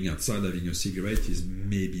 Going outside, having a cigarette is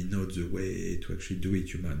maybe not the way to actually do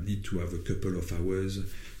it. You might need to have a couple of hours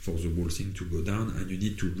for the whole thing to go down, and you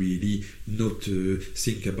need to really not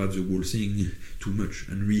think about the whole thing too much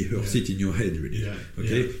and rehearse it in your head, really.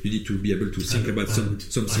 You need to be able to think about something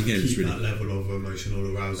else, keep really. That level of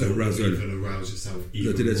emotional arousal. Even arouse yourself.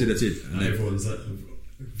 That's it. And everyone's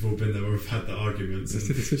we've all been there where we've had the arguments, and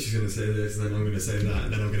she's going to say this, and then I'm going to say that,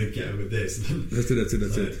 and then I'm going to get her with this. That's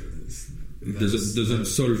it. It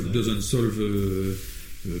doesn't solve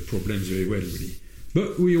problems very well, really.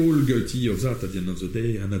 But we're all guilty of that at the end of the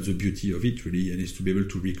day, and that's the beauty of it, really, and it's to be able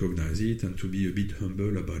to recognize it and to be a bit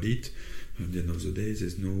humble about it. At the end of the day,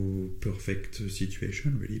 there's no perfect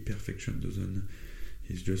situation, really. Perfection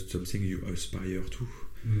it's just something you aspire to.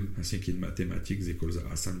 I think in mathematics they call that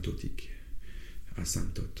asymptotic.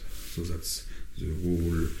 Asymptote. So that's the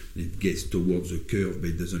whole, it gets towards the curve,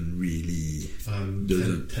 but it doesn't really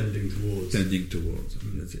tending towards.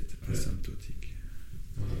 That's it. Asymptotic.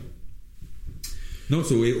 No,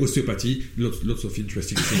 so osteopathy, lots of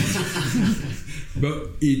interesting things.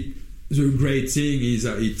 But the great thing is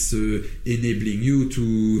that it's enabling you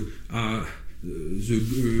to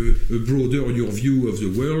broader your view of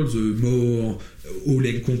the world, the more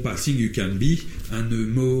all-encompassing you can be, and the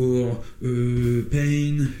more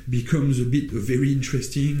pain becomes a very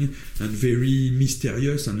interesting and very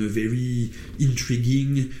mysterious and a very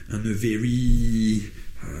intriguing and a very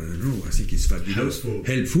I don't know, I think it's fabulous.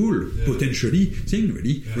 Helpful, potentially thing,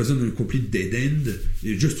 really. Yeah. Rather than a complete dead end,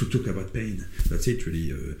 just to talk about pain. That's it,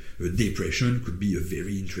 really. Depression could be a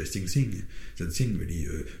very interesting thing. That thing, really.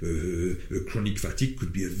 Chronic fatigue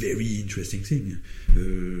could be a very interesting thing.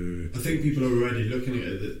 I think people are already looking at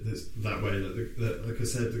it that way. Like I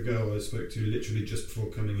said, the girl I spoke to literally just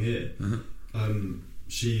before coming here,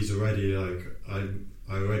 she's already like, I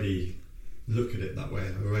already look at it that way.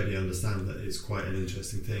 I already understand that it's quite an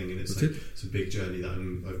interesting thing, and it's a big journey that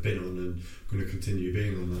I've been on and going to continue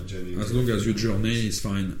being on that journey. As long as your journey is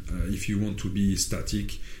fine. If you want to be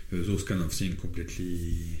static, those kind of things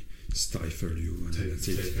completely stifle you. And that's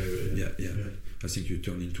it. Take over, yeah. I think you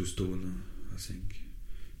turn into stone. I think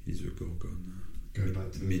is the Gorgon. Going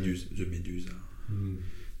back to the Medusa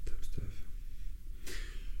type stuff.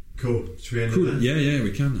 Cool. Should we end it there? Yeah,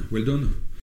 we can. Well done.